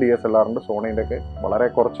 ഹൈ എൻഡ് DSLR-ൻ്റെ സോണീൻ്റെ ഒക്കെ വളരെ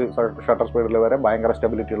കുറച്ച് ഷട്ടർ സ്പീഡിൽ വരെ ഭയങ്കര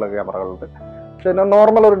സ്റ്റെബിലിറ്റി ഉള്ള ക്യാമറകളുണ്ട്. പക്ഷേ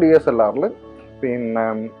നോർമൽ ഒരു DSLR-ൽ പിന്നെ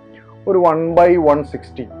ഒരു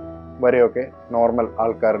 1/160 വരെയൊക്കെ നോർമൽ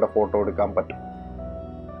ആൾക്കാരുടെ ഫോട്ടോ എടുക്കാൻ പറ്റും.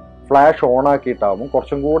 ഫ്ലാഷ് ഓൺ ആക്കിയിട്ടാകുമ്പോൾ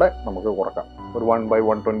കുറച്ചും കൂടെ നമുക്ക് കുറക്കാം. ഒരു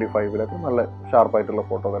 1/125 നല്ല ഷാർപ്പായിട്ടുള്ള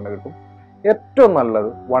ഫോട്ടോ തന്നെ കിട്ടും. ഏറ്റവും നല്ലത്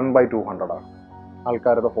 1/200 ആണ്.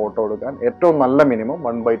 ആൾക്കാരുടെ ഫോട്ടോ എടുക്കാൻ ഏറ്റവും നല്ല മിനിമം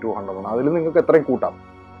 1/200 ആണ്. അതിൽ നിങ്ങൾക്ക് എത്രയും കൂട്ടാം.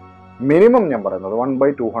 മിനിമം ഞാൻ പറയുന്നത്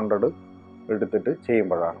 1/200 എടുത്തിട്ട്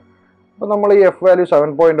ചെയ്യുമ്പോഴാണ്. അപ്പോൾ നമ്മൾ ഈ എഫ് വാല്യൂ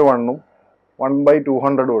 7.1-ഉം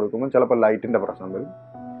 1/200 എടുക്കുമ്പോൾ ചിലപ്പോൾ ലൈറ്റിൻ്റെ പ്രശ്നം വരും,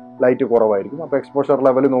 ലൈറ്റ് കുറവായിരിക്കും. അപ്പോൾ എക്സ്പോഷർ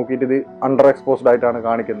ലെവൽ നോക്കിയിട്ട് ഇത് അണ്ടർ എക്സ്പോസ്ഡ് ആയിട്ടാണ്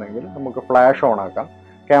കാണിക്കുന്നതെങ്കിൽ നമുക്ക് ഫ്ലാഷ് ഓൺ ആക്കാം.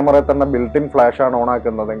 ക്യാമറയിൽ തന്നെ ബിൽട്ടിൻ ഫ്ലാഷാണ് ഓൺ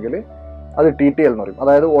ആക്കുന്നതെങ്കിൽ അത് TTL എന്ന് പറയും.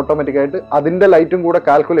 അതായത് ഓട്ടോമാറ്റിക്കായിട്ട് അതിൻ്റെ ലൈറ്റും കൂടെ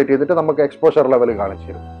കാൽക്കുലേറ്റ് ചെയ്തിട്ട് നമുക്ക് എക്സ്പോഷർ ലെവൽ കാണിച്ചു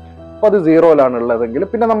തരും. അപ്പോൾ അത് 0-ലാണ് ഉള്ളതെങ്കിൽ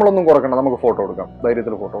പിന്നെ നമ്മളൊന്നും കുറക്കണം, നമുക്ക് ഫോട്ടോ എടുക്കാം,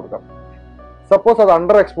 ധൈര്യത്തിൽ ഫോട്ടോ എടുക്കാം. സപ്പോസ് അത്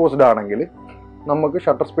അണ്ടർ എക്സ്പോസ്ഡ് ആണെങ്കിൽ നമുക്ക്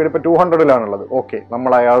ഷട്ടർ സ്പീഡ് ഇപ്പോൾ 200-ലാണുള്ളത്. ഓക്കെ,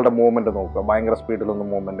 നമ്മൾ അയാളുടെ മൂവ്മെൻറ്റ് നോക്കുക, ഭയങ്കര സ്പീഡിലൊന്നും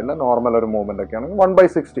മൂവ്മെൻ്റ് ഇല്ല, നോർമൽ ഒരു മൂവ്മെൻ്റ് ഒക്കെ ആണെങ്കിൽ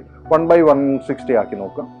 1/160 ആക്കി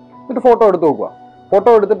നോക്കുക. എന്നിട്ട് ഫോട്ടോ എടുത്ത് നോക്കുക. ഫോട്ടോ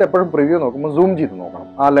എടുത്തിട്ട് എപ്പോഴും പ്രിവ്യൂ നോക്കുമ്പോൾ സൂം ചെയ്ത് നോക്കണം.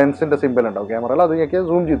 ആ ലെൻസിൻ്റെ സിമ്പിൾ ഉണ്ടാവും ക്യാമറയിൽ, അത് ഞെക്കിയാൽ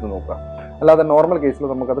സൂം ചെയ്ത് നോക്കുക. അല്ലാതെ നോർമൽ കേസിൽ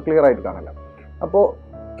നമുക്കത് ക്ലിയർ ആയിട്ട് കാണില്ല. അപ്പോൾ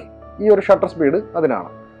ഈ ഒരു ഷട്ടർ സ്പീഡ് അതിനാണ്.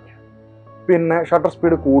 പിന്നെ ഷട്ടർ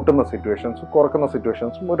സ്പീഡ് കൂട്ടുന്ന സിറ്റുവേഷൻസും കുറക്കുന്ന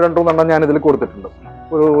സിറ്റുവേഷൻസും ഒരു 2-3 ഞാനിതിൽ കൊടുത്തിട്ടുണ്ട്.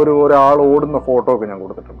 ഒരാൾ ഓടുന്ന ഫോട്ടോ ഒക്കെ ഞാൻ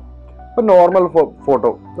കൊടുത്തിട്ടുണ്ട്. ഇപ്പം നോർമൽ ഫോട്ടോ,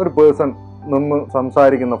 ഒരു പേഴ്സൺ നിന്ന്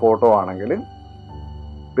സംസാരിക്കുന്ന ഫോട്ടോ ആണെങ്കിൽ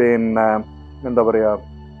പിന്നെ എന്താ പറയുക,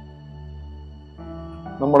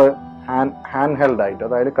 നമ്മൾ ഹാൻഡ് ഹെൽഡ് ആയിട്ട്,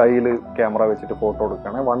 അതായത് കയ്യിൽ ക്യാമറ വെച്ചിട്ട് ഫോട്ടോ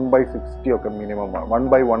എടുക്കുകയാണെങ്കിൽ 1/60 ഒക്കെ മിനിമം വേണം,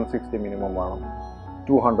 1/160 മിനിമം വേണം.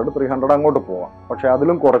 200, 300 അങ്ങോട്ട് പോവാം. പക്ഷെ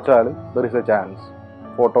അതിലും കുറച്ചാൽ there is A chance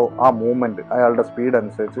photo ആ മൂവ്മെൻറ്റ്, അയാളുടെ സ്പീഡ്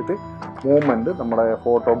അനുസരിച്ചിട്ട് മൂവ്മെൻറ്റ് നമ്മുടെ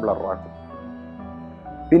ഫോട്ടോ ബ്ലറാക്കും.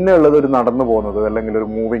 പിന്നെ ഉള്ളത് ഒരു നടന്നു പോകുന്നത്, അല്ലെങ്കിൽ ഒരു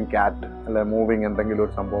മൂവിങ് ക്യാറ്റ്, അല്ലെങ്കിൽ മൂവിങ് എന്തെങ്കിലും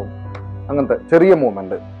ഒരു സംഭവം, അങ്ങനത്തെ ചെറിയ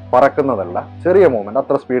മൂവ്മെൻറ്റ്, പറക്കുന്നതല്ല, ചെറിയ മൂവ്മെൻറ്റ്,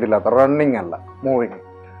 അത്ര സ്പീഡില്ലാത്ത, റണ്ണിങ് അല്ല, മൂവിങ്.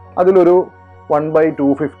 അതിലൊരു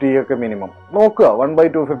 1/250 ഒക്കെ മിനിമം നോക്കുക.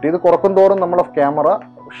 1/250 ഇത് കുറക്കും തോറും നമ്മുടെ ക്യാമറ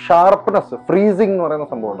ഷാർപ്പ്നെസ്, ഫ്രീസിങ് എന്ന് പറയുന്ന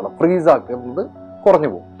സംഭവം ഉണ്ടല്ലോ, ഫ്രീസ് ആക്കുന്നത് കുറഞ്ഞു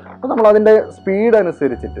പോകും. അപ്പോൾ നമ്മൾ അതിൻ്റെ സ്പീഡ്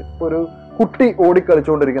അനുസരിച്ചിട്ട്, ഇപ്പോൾ ഒരു കുട്ടി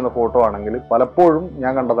ഓടിക്കളിച്ചുകൊണ്ടിരിക്കുന്ന ഫോട്ടോ ആണെങ്കിൽ പലപ്പോഴും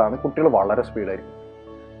ഞാൻ കണ്ടതാണ് കുട്ടികൾ വളരെ സ്പീഡായിരിക്കും.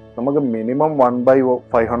 നമുക്ക് മിനിമം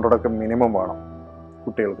 1/500 ഒക്കെ മിനിമം വേണം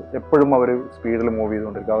കുട്ടികൾക്ക്. എപ്പോഴും അവർ സ്പീഡിൽ മൂവ്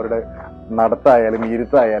ചെയ്തുകൊണ്ടിരിക്കും. അവരുടെ നടത്തായാലും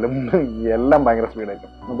ഇരുത്തായാലും എല്ലാം ഭയങ്കര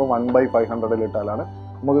സ്പീഡായിരിക്കും. അപ്പോൾ 1/500 ഇട്ടാലാണ്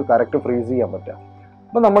നമുക്ക് കറക്റ്റ് ഫ്രീസ് ചെയ്യാൻ പറ്റുക.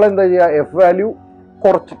 അപ്പോൾ നമ്മൾ എന്താ ചെയ്യുക, എഫ് വാല്യൂ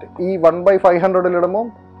കുറച്ചിട്ട് ഈ 1/500 ഇടുമ്പോൾ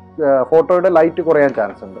ഫോട്ടോയുടെ ലൈറ്റ് കുറയാൻ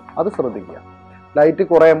ചാൻസ് ഉണ്ട്, അത് ശ്രദ്ധിക്കുക. ലൈറ്റ്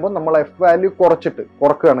കുറയുമ്പോൾ നമ്മൾ എഫ് വാല്യൂ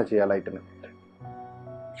കുറക്കുകയാണ് ചെയ്യുക ലൈറ്റിന്.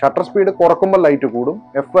 ഷട്ടർ സ്പീഡ് കുറക്കുമ്പോൾ ലൈറ്റ് കൂടും,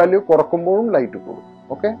 എഫ് വാല്യൂ കുറക്കുമ്പോഴും ലൈറ്റ് കൂടും.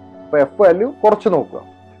 ഓക്കെ, അപ്പോൾ എഫ് വാല്യൂ കുറച്ച് നോക്കുക.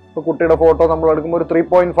 ഇപ്പോൾ കുട്ടിയുടെ ഫോട്ടോ നമ്മൾ എടുക്കുമ്പോൾ ഒരു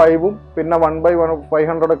 3.5-ഉം പിന്നെ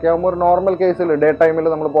 1/500 ഒക്കെ ആകുമ്പോൾ ഒരു നോർമൽ കേസിൽ ഡേ ടൈമിൽ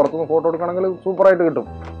നമ്മൾ പുറത്തുനിന്ന് ഫോട്ടോ എടുക്കുകയാണെങ്കിൽ സൂപ്പറായിട്ട് കിട്ടും,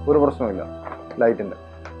 ഒരു പ്രശ്നമില്ല ലൈറ്റിൻ്റെ.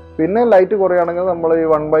 പിന്നെ ലൈറ്റ് കുറയുകയാണെങ്കിൽ നമ്മൾ ഈ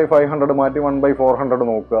 1/500 മാറ്റി 1/400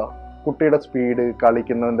 നോക്കുക. കുട്ടിയുടെ സ്പീഡ്,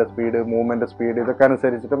 കളിക്കുന്നതിൻ്റെ സ്പീഡ്, മൂവ്മെൻറ്റ് സ്പീഡ് ഇതൊക്കെ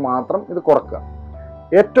അനുസരിച്ചിട്ട് മാത്രം ഇത് കുറക്കുക.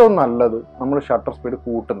 ഏറ്റവും നല്ലത് നമ്മൾ ഷട്ടർ സ്പീഡ്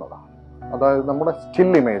കൂട്ടുന്നതാണ്. അതായത് നമ്മുടെ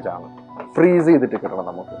സ്റ്റിൽ ഇമേജാണ്, ഫ്രീസ് ചെയ്തിട്ട് കിട്ടണം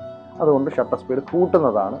നമുക്ക്. അതുകൊണ്ട് ഷട്ടർ സ്പീഡ്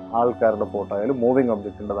കൂട്ടുന്നതാണ് ആൾക്കാരുടെ ഫോട്ടോ ആയാലും മൂവിങ്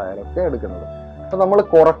ഒബ്ജക്റ്റിൻ്റെതായാലും ഒക്കെ എടുക്കുന്നത്. അപ്പോൾ നമ്മൾ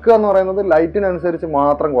കുറക്കുക എന്ന് പറയുന്നത് ലൈറ്റിനനുസരിച്ച്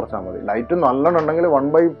മാത്രം കുറച്ചാൽ മതി. ലൈറ്റ് നല്ലോണം ഉണ്ടെങ്കിൽ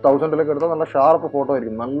 1/1000 എടുത്താൽ നല്ല ഷാർപ്പ് ഫോട്ടോ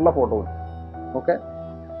ആയിരിക്കും, നല്ല ഫോട്ടോ കിട്ടും. ഓക്കെ,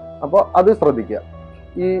 അപ്പോൾ അത് ശ്രദ്ധിക്കുക.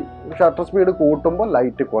 ഈ ഷട്ടർ സ്പീഡ് കൂട്ടുമ്പോൾ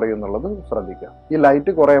ലൈറ്റ് കുറയും എന്നുള്ളത് ശ്രദ്ധിക്കുക. ഈ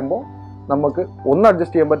ലൈറ്റ് കുറയുമ്പോൾ നമുക്ക് ഒന്ന്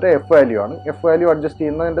അഡ്ജസ്റ്റ് ചെയ്യാൻ പറ്റുക എഫ് വാല്യൂ ആണ്. എഫ് വാല്യൂ അഡ്ജസ്റ്റ്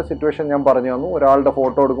ചെയ്യുന്നതിൻ്റെ സിറ്റുവേഷൻ ഞാൻ പറഞ്ഞു തന്നു. ഒരാളുടെ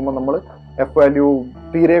ഫോട്ടോ എടുക്കുമ്പോൾ നമ്മൾ എഫ് വാല്യൂ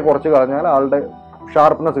തീരെ കുറച്ച് കളഞ്ഞാൽ ആളുടെ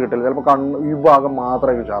ഷാർപ്പ്നെസ് കിട്ടില്ല. ചിലപ്പോൾ ഈ ഭാഗം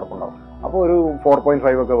മാത്രമേ ഷാർപ്പ് ഉണ്ടാവും. അപ്പോൾ ഒരു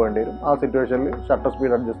 4.5 ഒക്കെ വേണ്ടി വരും. ആ സിറ്റുവേഷനിൽ ഷട്ടർ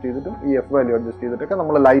സ്പീഡ് അഡ്ജസ്റ്റ് ചെയ്തിട്ടും ഈ എഫ് വാല്യൂ അഡ്ജസ്റ്റ് ചെയ്തിട്ടൊക്കെ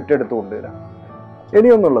നമ്മൾ ലൈറ്റ് എടുത്ത് കൊണ്ടുവരാം.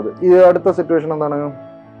 ഇനിയൊന്നുള്ളത് ഈ അടുത്ത സിറ്റുവേഷൻ എന്താണ്?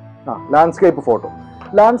 Landscape photo.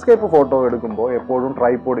 ലാൻഡ്സ്കേപ്പ് ഫോട്ടോ എടുക്കുമ്പോൾ എപ്പോഴും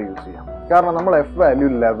ട്രൈപോഡ് യൂസ് ചെയ്യാം. കാരണം നമ്മൾ എഫ് വാല്യൂ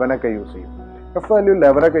 11 ഒക്കെ യൂസ് ചെയ്യും. എഫ് വാല്യൂ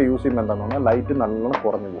 11 ഒക്കെ യൂസ് ചെയ്യുമ്പോൾ എന്താണെന്ന് പറഞ്ഞാൽ ലൈറ്റ് നല്ലോണം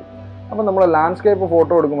കുറഞ്ഞു പോകും. അപ്പോൾ നമ്മൾ ലാൻഡ്സ്കേപ്പ്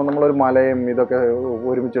ഫോട്ടോ എടുക്കുമ്പോൾ നമ്മളൊരു മലയും ഇതൊക്കെ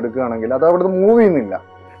ഒരുമിച്ച് എടുക്കുകയാണെങ്കിൽ അത് അവിടുന്ന് മൂവ് ചെയ്യുന്നില്ല.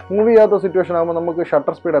 മൂവ് ചെയ്യാത്ത സിറ്റുവേഷൻ ആകുമ്പോൾ നമുക്ക്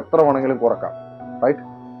ഷട്ടർ സ്പീഡ് എത്ര വേണമെങ്കിലും കുറക്കാം. റൈറ്റ്,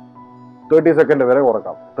 30 സെക്കൻഡ് വരെ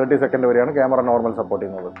കുറക്കാം. 30 സെക്കൻഡ് വരെയാണ് ക്യാമറ നോർമൽ സപ്പോർട്ട്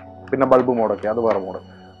ചെയ്യുന്നത്. പിന്നെ ബൾബ് മോഡൊക്കെ, അത് വേറെ മോഡ്.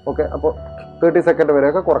 ഓക്കെ, അപ്പോൾ 30 സെക്കൻഡ്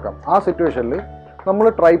വരെയൊക്കെ കുറക്കാം. ആ സിറ്റുവേഷനിൽ നമ്മൾ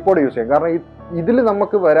ട്രൈപോഡ് യൂസ് ചെയ്യും. കാരണം ഇതിൽ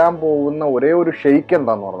നമുക്ക് വരാൻ പോകുന്ന ഒരേ ഒരു ഷെയ്ക്ക്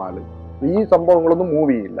എന്താണെന്ന് പറഞ്ഞാൽ ഈ സംഭവങ്ങളൊന്നും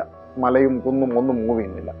മൂവ് ചെയ്യില്ല. മലയും കുന്നും ഒന്നും മൂവ്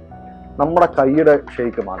ചെയ്യുന്നില്ല, നമ്മുടെ കൈയുടെ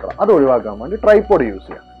ഷെയ്ക്ക് മാത്രം. അത് ഒഴിവാക്കാൻ വേണ്ടി ട്രൈപോഡ് യൂസ്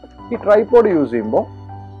ചെയ്യാം. ഈ ട്രൈപോഡ് യൂസ് ചെയ്യുമ്പോൾ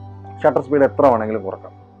ഷട്ടർ സ്പീഡ് എത്ര വേണമെങ്കിലും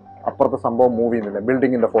കുറക്കാം. അപ്പുറത്തെ സംഭവം മൂവ് ചെയ്യുന്നില്ല.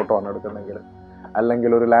 ബിൽഡിങ്ങിൻ്റെ ഫോട്ടോ ആണ് എടുക്കുന്നതെങ്കിൽ,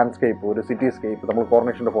 അല്ലെങ്കിൽ ഒരു ലാൻഡ്സ്കേപ്പ്, ഒരു സിറ്റി സ്കേപ്പ്, നമ്മൾ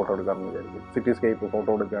കോർണേഷൻ്റെ ഫോട്ടോ എടുക്കാമെന്ന് വിചാരിക്കും. സിറ്റി സ്കേപ്പ്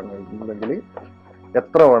ഫോട്ടോ എടുക്കുകയാണെന്നുണ്ടെങ്കിൽ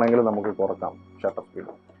എത്ര വേണമെങ്കിലും നമുക്ക് കുറക്കാം ഷട്ടർ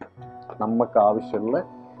സ്പീഡ്. നമുക്ക് ആവശ്യമുള്ള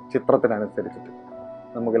ചിത്രത്തിനനുസരിച്ചിട്ട്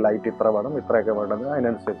നമുക്ക് ലൈറ്റ് ഇത്ര വേണം, ഇത്രയൊക്കെ വേണ്ടത്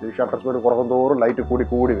അതിനനുസരിച്ച് ഷട്ടർ സ്പീഡ് കുറക്കും തോറും ലൈറ്റ് കൂടി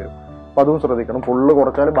വരും. അപ്പോൾ അതും ശ്രദ്ധിക്കണം. ഫുള്ള്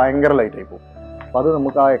കുറച്ചാൽ ഭയങ്കര ലൈറ്റ് ആയി പോകും. അപ്പോൾ അത്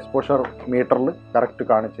നമുക്ക് ആ എക്സ്പോഷർ മീറ്ററിൽ കറക്റ്റ്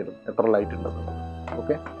കാണിച്ചു തരും എത്ര ലൈറ്റ് ഉണ്ടെന്നുള്ളത്.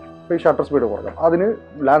 ഓക്കെ, അപ്പോൾ ഈ ഷട്ടർ സ്പീഡ് കുറക്കാം. അതിന്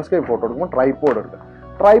ലാൻഡ്സ്കേപ്പ് ഫോട്ടോ എടുക്കുമ്പോൾ ട്രൈപോഡ് എടുക്കുക.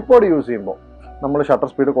 ട്രൈപോഡ് യൂസ് ചെയ്യുമ്പോൾ നമ്മൾ ഷട്ടർ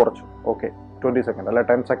സ്പീഡ് കുറച്ചു. ഓക്കെ, 20 സെക്കൻഡ് അല്ലെ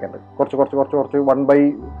 10 സെക്കൻഡ് കുറച്ച്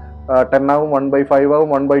 1/10 ആവും, 1/5 ആവും,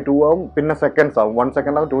 1/2 ആവും, പിന്നെ സെക്കൻഡ്സ് ആവും. 1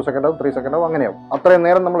 സെക്കൻഡ് ആവും, 2 സെക്കൻഡ് ആവും, 3 സെക്കൻഡ് ആവും, അങ്ങനെയാവും. അത്രയും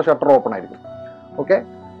നേരം നമ്മൾ ഷട്ടർ ഓപ്പൺ ആയിരിക്കും. ഓക്കെ,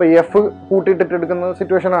 ഇപ്പോൾ എഫ് കൂട്ടിയിട്ടിട്ട് എടുക്കുന്ന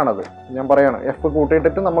സിറ്റുവേഷൻ ആണത്. ഞാൻ പറയാണ്, എഫ്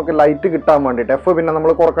കൂട്ടിയിട്ടിട്ട് നമുക്ക് ലൈറ്റ് കിട്ടാൻ വേണ്ടിയിട്ട്. എഫ് പിന്നെ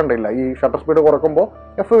നമ്മൾ കുറക്കണ്ടില്ല. ഈ ഷട്ടർ സ്പീഡ് കുറക്കുമ്പോൾ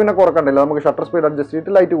എഫ് പിന്നെ കുറക്കണ്ടില്ല. നമുക്ക് ഷട്ടർ സ്പീഡ് അഡ്ജസ്റ്റ്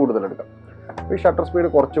ചെയ്തിട്ട് ലൈറ്റ് കൂടുതൽ എടുക്കാം. ഈ ഷട്ടർ സ്പീഡ്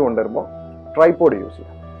കുറച്ച് കൊണ്ടുവരുമ്പോൾ ട്രൈപോഡ് യൂസ്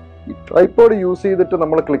ചെയ്യാം. ഈ ട്രൈപോഡ് യൂസ് ചെയ്തിട്ട്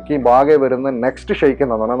നമ്മൾ ക്ലിക്ക് ചെയ്യുമ്പോൾ ആകെ വരുന്ന നെക്സ്റ്റ് ഷെയ്ക്ക്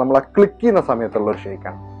എന്ന് പറഞ്ഞാൽ നമ്മൾ ആ ക്ലിക്ക് ചെയ്യുന്ന സമയത്തുള്ള ഒരു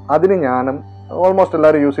ഷെയ്ക്കാണ്. അതിന് ഞാനും ഓൾമോസ്റ്റ്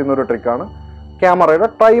എല്ലാവരും യൂസ് ചെയ്യുന്ന ഒരു ട്രിക്കാണ് ക്യാമറയുടെ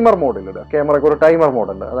ടൈമർ മോഡിലിടുക. ക്യാമറയ്ക്ക് ഒരു ടൈമർ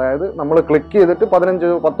മോഡുണ്ട്. അതായത് നമ്മൾ ക്ലിക്ക് ചെയ്തിട്ട്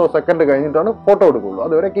 15-10 സെക്കൻഡ് കഴിഞ്ഞിട്ടാണ് ഫോട്ടോ എടുക്കുകയുള്ളൂ.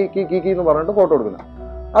 അതുവരെ കീ എന്ന് പറഞ്ഞിട്ട് ഫോട്ടോ എടുക്കുന്നത്.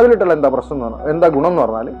 അതിലിട്ടുള്ള എന്താ പ്രശ്നം എന്ന് പറഞ്ഞാൽ, എന്താ ഗുണം എന്ന്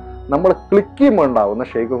പറഞ്ഞാൽ നമ്മൾ ക്ലിക്ക് ചെയ്യുമ്പോൾ ഉണ്ടാകുന്ന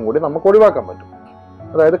ഷെയ്ക്കും കൂടി നമുക്ക് ഒഴിവാക്കാൻ പറ്റും.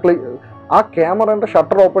 അതായത് ആ ക്യാമറയുടെ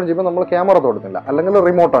ഷട്ടർ ഓപ്പൺ ചെയ്യുമ്പോൾ നമ്മൾ ക്യാമറ തൊടുന്നില്ല, അല്ലെങ്കിൽ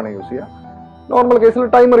റിമോട്ടാണ് യൂസ് ചെയ്യുക. നോർമൽ കേസിൽ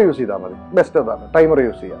ടൈമർ യൂസ് ചെയ്താൽ മതി, ബെസ്റ്റ് അതാണ് ടൈമർ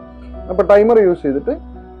യൂസ് ചെയ്യുക. അപ്പോൾ ടൈമർ യൂസ് ചെയ്തിട്ട്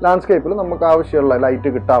ലാൻഡ്സ്കേപ്പിൽ നമുക്ക് ആവശ്യമുള്ള ലൈറ്റ്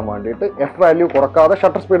കിട്ടാൻ വേണ്ടിയിട്ട് എഫ് വാല്യൂ കുറക്കാതെ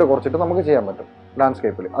ഷട്ടർ സ്പീഡ് കുറച്ചിട്ട് നമുക്ക് ചെയ്യാൻ പറ്റും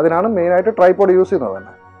ലാൻഡ്സ്കേപ്പിൽ. അതിനാണ് മെയിനായിട്ട് ട്രൈപോഡ് യൂസ് ചെയ്യുന്നത്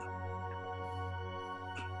തന്നെ.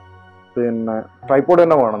 പിന്നെ ട്രൈപോഡ്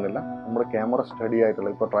തന്നെ വേണമെന്നില്ല, നമ്മുടെ ക്യാമറ സ്റ്റഡി ആയിട്ടുള്ള,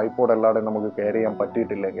 ഇപ്പോൾ ട്രൈപോഡ് എല്ലാവരുടെയും നമുക്ക് കെയർ ചെയ്യാൻ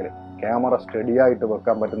പറ്റിയിട്ടില്ലെങ്കിൽ ക്യാമറ സ്റ്റഡി ആയിട്ട്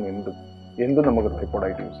വെക്കാൻ പറ്റുന്ന എന്തും നമുക്ക്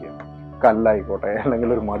ട്രൈപോഡായിട്ട് യൂസ് ചെയ്യാം. കല്ലായിക്കോട്ടെ, അല്ലെങ്കിൽ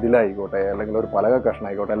ഒരു മതിലായിക്കോട്ടെ, അല്ലെങ്കിൽ ഒരു പലക കഷ്ണം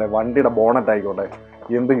ആയിക്കോട്ടെ, അല്ലെങ്കിൽ വണ്ടിയുടെ ബോണറ്റ് ആയിക്കോട്ടെ,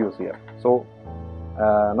 എന്തും യൂസ് ചെയ്യാം. സോ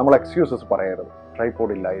നമ്മൾ എക്സ്ക്യൂസസ് പറയരുത്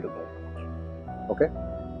ട്രൈപോഡ് ഇല്ലായിരുന്നു. ഓക്കെ,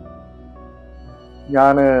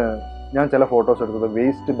 ഞാൻ ചില ഫോട്ടോസ് എടുത്തത്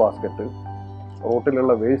waste basket,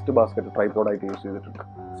 റോട്ടിലുള്ള waste basket ട്രൈപോഡായിട്ട് use ചെയ്തിട്ടുണ്ട്,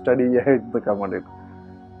 സ്റ്റഡി ആയിട്ട് നിൽക്കാൻ വേണ്ടിയിട്ട്.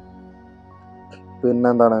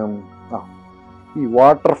 പിന്നെന്താണ്, ഈ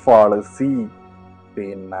വാട്ടർഫാള്, സീ,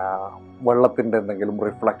 പിന്നെ വെള്ളത്തിൻ്റെ എന്തെങ്കിലും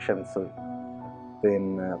റിഫ്ലക്ഷൻസ്,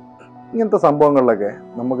 പിന്നെ ഇങ്ങനത്തെ സംഭവങ്ങളിലൊക്കെ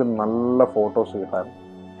നമുക്ക് നല്ല ഫോട്ടോസ് കിട്ടാൻ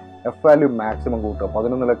എഫ് വാല്യൂ മാക്സിമം കൂട്ടുക.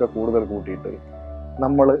 11 കൂടുതൽ കൂട്ടിയിട്ട്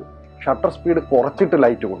നമ്മൾ ഷട്ടർ സ്പീഡ് കുറച്ചിട്ട്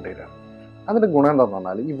ലൈറ്റ് കൊണ്ടുവരിക. അതിൻ്റെ ഗുണം എന്താണെന്ന്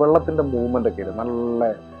പറഞ്ഞാൽ ഈ വെള്ളത്തിൻ്റെ മൂവ്മെൻ്റ് ഒക്കെ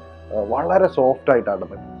വളരെ സോഫ്റ്റ് ആയിട്ടാണ്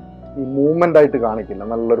നിൽക്കും. ഈ മൂവ്മെൻ്റ് ആയിട്ട് കാണിക്കില്ല,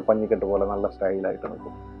 നല്ലൊരു പഞ്ഞിക്കെട്ട് പോലെ നല്ല സ്റ്റൈലായിട്ട്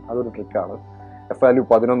നിൽക്കും. അതൊരു ട്രിക്കാണ്. എഫ് വാല്യൂ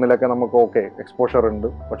 11 നമുക്ക് ഓക്കെ എക്സ്പോഷർ ഉണ്ട്,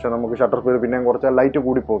 പക്ഷെ നമുക്ക് ഷട്ടർ സ്പീഡ് പിന്നെയും കുറച്ചാൽ ലൈറ്റ്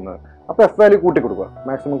കൂടി പോകുന്നത്. അപ്പോൾ എഫ് വാല്യൂ കൂട്ടി കൊടുക്കുക,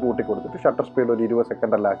 മാക്സിമം കൂട്ടി കൊടുത്തിട്ട് ഷട്ടർ സ്പീഡ് ഒരു 20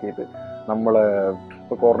 സെക്കൻഡെല്ലാം ആക്കിയിട്ട് നമ്മൾ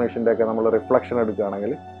ഇപ്പോൾ കോർണേഷൻ്റെ ഒക്കെ നമ്മൾ റിഫ്ലക്ഷൻ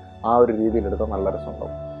എടുക്കുകയാണെങ്കിൽ ആ ഒരു രീതിയിലെടുത്താൽ നല്ല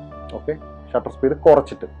രസമുണ്ടാവും. ഓക്കെ, ഷട്ടർ സ്പീഡ്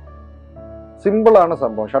കുറച്ചിട്ട് സിമ്പിളാണ്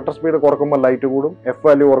സംഭവം. ഷട്ടർ സ്പീഡ് കുറക്കുമ്പോൾ ലൈറ്റ് കൂടും, എഫ്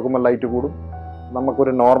വാല്യൂ കുറക്കുമ്പോൾ ലൈറ്റ് കൂടും.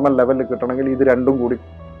 നമുക്കൊരു നോർമൽ ലെവലിൽ കിട്ടണമെങ്കിൽ ഇത് രണ്ടും കൂടി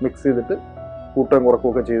മിക്സ് ചെയ്തിട്ട് കൂട്ടുകയും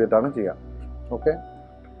കുറക്കുകയൊക്കെ ചെയ്തിട്ടാണ് ചെയ്യുക. ഓക്കെ,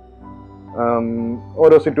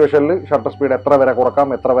 ഓരോ സിറ്റുവേഷനിൽ ഷട്ടർ സ്പീഡ് എത്ര വരെ കുറക്കാം,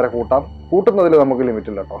 എത്ര വരെ കൂട്ടാം. കൂട്ടുന്നതിൽ നമുക്ക്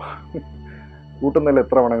ലിമിറ്റ് ഇല്ല കേട്ടോ. കൂട്ടുന്നതിൽ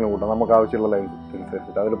എത്ര വേണമെങ്കിലും കൂട്ടാം, നമുക്ക് ആവശ്യമുള്ള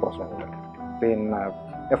ലെൻസ് അതിൽ പ്രശ്നമില്ല. പിന്നെ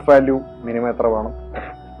എഫ് വാല്യൂ മിനിമം എത്ര വേണം.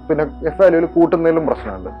 പിന്നെ എഫ് വാല്യൂവിൽ കൂട്ടുന്നതിലും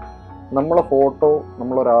പ്രശ്നമുണ്ട്.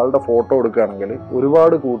 നമ്മളൊരാളുടെ ഫോട്ടോ എടുക്കുകയാണെങ്കിൽ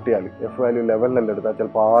ഒരുപാട് കൂട്ടിയാൽ എഫ് വാല്യൂ ലെവലിലെല്ലാം എടുത്താൽ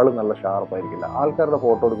ചിലപ്പോൾ ആൾ നല്ല ഷാർപ്പായിരിക്കില്ല. ആൾക്കാരുടെ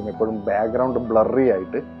ഫോട്ടോ എടുക്കുമ്പോൾ എപ്പോഴും ബാക്ക്ഗ്രൗണ്ട് ബ്ലറി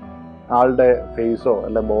ആയിട്ട് ആളുടെ ഫേസോ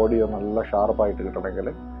അല്ല ബോഡിയോ നല്ല ഷാർപ്പായിട്ട് കിട്ടണമെങ്കിൽ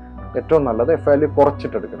ഏറ്റവും നല്ലത് എഫ് വാല്യൂ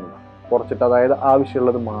കുറച്ചിട്ടെടുക്കുന്നത്. അതായത്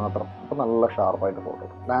ആവശ്യമുള്ളത് മാത്രം. അപ്പോൾ നല്ല ഷാർപ്പായിട്ട് ഫോട്ടോ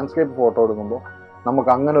എടുക്കും. ലാൻഡ്സ്കേപ്പ് ഫോട്ടോ എടുക്കുമ്പോൾ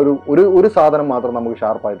നമുക്ക് അങ്ങനെ ഒരു സാധനം മാത്രം നമുക്ക്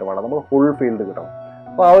ഷാർപ്പായിട്ട് വേണം, നമുക്ക് ഫുൾ ഫീൽഡ് കിട്ടണം.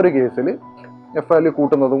 അപ്പോൾ ആ ഒരു കേസിൽ എഫ് വാല്യൂ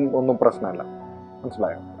കൂട്ടുന്നതും ഒന്നും പ്രശ്നമല്ല.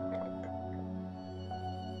 മനസ്സിലായോ?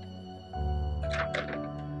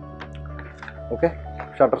 ഓക്കെ,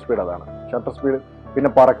 ഷട്ടർ സ്പീഡ് അതാണ്. ഷട്ടർ സ്പീഡ് പിന്നെ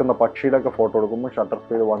പറക്കുന്ന പക്ഷിയുടെയൊക്കെ ഫോട്ടോ എടുക്കുമ്പോൾ ഷട്ടർ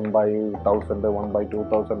സ്പീഡ് 1/1000,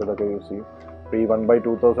 1/2000 ഇതൊക്കെ യൂസ് ചെയ്യും. ഇപ്പോൾ ഈ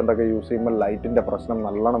 1/2000 ഒക്കെ യൂസ് ചെയ്യുമ്പോൾ ലൈറ്റിൻ്റെ പ്രശ്നം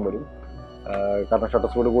നല്ലോണം വരും. കാരണം ഷട്ടർ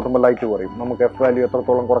സ്പീഡ് കൂട്ടുമ്പോൾ ലൈറ്റ് കുറയും. നമുക്ക് എഫ് വാല്യൂ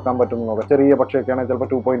എത്രത്തോളം കുറക്കാൻ പറ്റും നോക്കാം. ചെറിയ പക്ഷിയൊക്കെ ആണെങ്കിൽ ചിലപ്പോൾ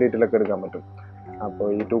 2.8 എടുക്കാൻ പറ്റും. അപ്പോൾ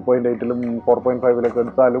ഈ 2.8 4.5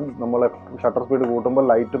 എടുത്താലും നമ്മൾ ഷട്ടർ സ്പീഡ് കൂട്ടുമ്പോൾ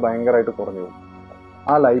ലൈറ്റ് ഭയങ്കരമായിട്ട് കുറഞ്ഞു പോകും.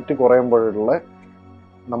 ആ ലൈറ്റ് കുറയുമ്പോഴുള്ള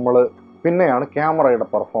പിന്നെയാണ് ക്യാമറയുടെ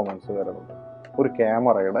പെർഫോമൻസ് വരുന്നത്. ഒരു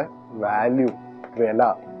ക്യാമറയുടെ വില,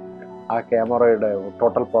 ആ ക്യാമറയുടെ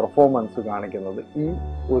ടോട്ടൽ പെർഫോമൻസ് കാണിക്കുന്നത് ഈ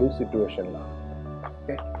ഒരു സിറ്റുവേഷനിലാണ്.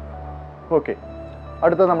 ഓക്കെ,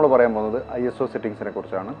 അടുത്ത നമ്മൾ പറയാൻ പോകുന്നത് ISO സെറ്റിങ്സിനെ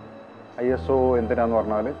കുറിച്ചാണ്. ISO എന്തിനാന്ന്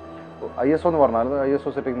പറഞ്ഞാൽ ISO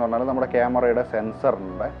സെറ്റിംഗ് എന്ന് പറഞ്ഞാൽ നമ്മുടെ ക്യാമറയുടെ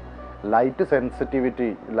സെൻസറിൻ്റെ ലൈറ്റ് സെൻസിറ്റിവിറ്റി,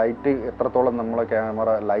 ലൈറ്റ് എത്രത്തോളം നമ്മളെ ക്യാമറ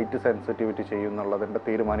ലൈറ്റ് സെൻസിറ്റിവിറ്റി ചെയ്യുന്നുള്ളതിൻ്റെ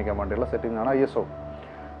തീരുമാനിക്കാൻ വേണ്ടിയുള്ള സെറ്റിംഗ് ആണ് ISO.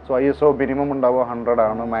 സോ ISO മിനിമം ഉണ്ടാവുക 100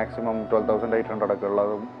 ആണ്, മാക്സിമം 12,800 ഒക്കെ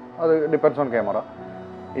ഉള്ളതും അത് ഡിപ്പെൻഡ്സ് ഓൺ ക്യാമറ.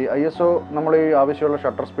 ഈ ISO നമ്മൾ ഈ ആവശ്യമുള്ള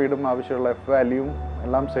ഷട്ടർ സ്പീഡും ആവശ്യമുള്ള എഫ് വാല്യൂവും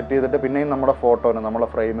എല്ലാം സെറ്റ് ചെയ്തിട്ട് പിന്നെയും നമ്മുടെ ഫോട്ടോന്, നമ്മുടെ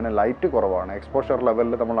ഫ്രെയിമിന് ലൈറ്റ് കുറവാണ്, എക്സ്പോഷർ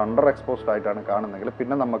ലെവലിൽ നമ്മൾ അണ്ടർ എക്സ്പോസ്ഡ് ആയിട്ടാണ് കാണുന്നതെങ്കിൽ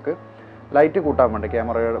പിന്നെ നമുക്ക് ലൈറ്റ് കൂട്ടാൻ വേണ്ടി,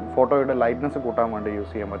 ക്യാമറയുടെ ഫോട്ടോയുടെ ലൈറ്റ്നസ് കൂട്ടാൻ വേണ്ടി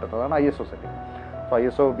യൂസ് ചെയ്യാൻ പറ്റുന്നതാണ് ISO setting. So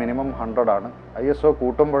ISO minimum 100 ആണ്. ISO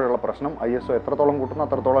കൂട്ടുമ്പോഴുള്ള പ്രശ്നം, ISO എത്രത്തോളം കൂട്ടുന്നു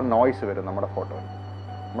അത്രത്തോളം നോയ്സ് വരും നമ്മുടെ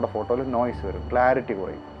ഫോട്ടോയിൽ നോയ്സ് വരും, ക്ലാരിറ്റി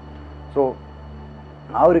കുറയും. സോ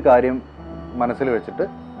ആ ഒരു കാര്യം മനസ്സിൽ വെച്ചിട്ട്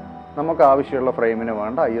നമുക്ക് ആവശ്യമുള്ള ഫ്രെയിമിന്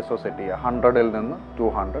വേണ്ട ISO സെറ്റ് ചെയ്യുക. 100-ൽ നിന്ന്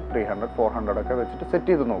 200, 300, 400 ഒക്കെ വെച്ചിട്ട് സെറ്റ്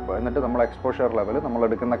ചെയ്ത് നോക്കുക. എന്നിട്ട് നമ്മൾ എക്സ്പോഷർ ലെവൽ, നമ്മൾ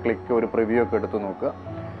എടുക്കുന്ന ക്ലിക്ക്, ഒരു പ്രിവ്യൂ ഒക്കെ എടുത്ത് നോക്കുക.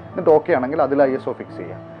 എന്നിട്ട് ഓക്കെ ആണെങ്കിൽ അതിൽ ISO ഫിക്സ്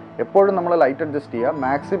ചെയ്യുക. എപ്പോഴും നമ്മൾ ലൈറ്റ് അഡ്ജസ്റ്റ് ചെയ്യുക.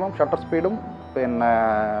 മാക്സിമം ഷട്ടർ സ്പീഡും പിന്നെ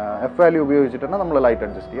എഫ് വാല്യൂ ഉപയോഗിച്ചിട്ടാണ് നമ്മൾ ലൈറ്റ്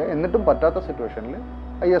അഡ്ജസ്റ്റ് ചെയ്യുക. എന്നിട്ടും പറ്റാത്ത സിറ്റുവേഷനിൽ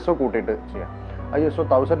ISO കൂട്ടിയിട്ട് ചെയ്യാം. ISO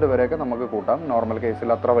 1000 വരെയൊക്കെ നമുക്ക് കൂട്ടാം. നോർമൽ കേസിൽ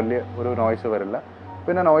അത്ര വലിയ ഒരു നോയ്സ് വരില്ല.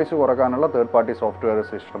 പിന്നെ noise കുറക്കാനുള്ള third party software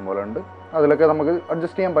system പോലെ ഉണ്ട്. അതിലൊക്കെ നമുക്ക്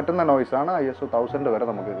അഡ്ജസ്റ്റ് ചെയ്യാൻ പറ്റുന്ന നോയ്സാണ് ISO 1000 വരെ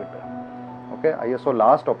നമുക്ക് കിട്ടുക. ഓക്കെ, ISO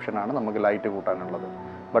ലാസ്റ്റ് ഓപ്ഷനാണ് നമുക്ക് ലൈറ്റ് കൂട്ടാനുള്ളത്.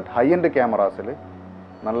 ബട്ട് ഹൈ എൻഡ് ക്യാമറാസിൽ,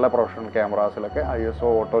 നല്ല പ്രൊഫഷണൽ ക്യാമറാസിലൊക്കെ ISO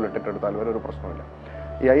ഓട്ടോയിലിട്ടിട്ട് എടുത്താൽ വരെ ഒരു പ്രശ്നമില്ല.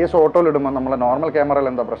 ഈ ISO ഓട്ടോയിലിടുമ്പോൾ നമ്മളെ നോർമൽ ക്യാമറയിൽ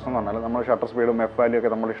എന്താ പ്രശ്നം എന്ന് പറഞ്ഞാൽ നമ്മൾ ഷട്ടർ സ്പീഡും എഫ് വാല്യൂ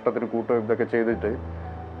ഒക്കെ നമ്മൾ ഇഷ്ടത്തിന് കൂട്ടും ഇതൊക്കെ ചെയ്തിട്ട്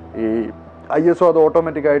ഈ ISO അത്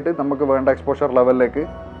ഓട്ടോമാറ്റിക്കായിട്ട് നമുക്ക് വേണ്ട എക്സ്പോഷർ ലെവലിലേക്ക്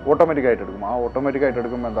ഓട്ടോമാറ്റിക്കായിട്ട് എടുക്കും. ആ ഓട്ടോമാറ്റിക്കായിട്ട്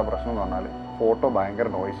എടുക്കുമ്പോൾ എന്താ പ്രശ്നം എന്ന് പറഞ്ഞാൽ ഫോട്ടോ ഭയങ്കര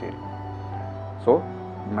നോയ്സ് ആയിരിക്കും. സോ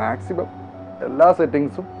മാക്സിമം എല്ലാ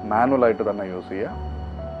സെറ്റിങ്സും മാനുവലായിട്ട് തന്നെ യൂസ് ചെയ്യുക.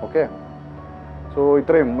 ഓക്കെ, സോ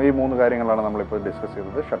ഇത്രയും ഈ 3 കാര്യങ്ങളാണ് നമ്മളിപ്പോൾ ഡിസ്കസ്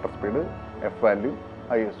ചെയ്തത്. Shutter speed, F value,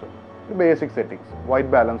 ISO, basic settings.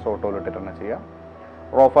 White balance ഓട്ടോയിലിട്ടിട്ട് തന്നെ ചെയ്യാം.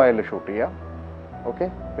 റോ ഫയലിൽ ഷൂട്ട് ചെയ്യാം. ഓക്കെ,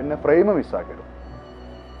 പിന്നെ ഫ്രെയിം മിസ്സാക്കരുത്.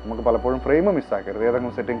 നമുക്ക് പലപ്പോഴും ഫ്രെയിം മിസ്സാക്കരുത്.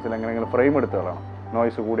 ഏതെങ്കിലും സെറ്റിങ്സിൽ എങ്ങനെയെങ്കിലും ഫ്രെയിം എടുത്ത് കളയണം.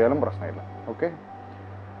 നോയ്സ് കൂടിയാലും പ്രശ്നമില്ല. Okay,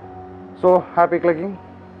 so happy clicking.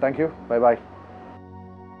 Thank you. Bye bye.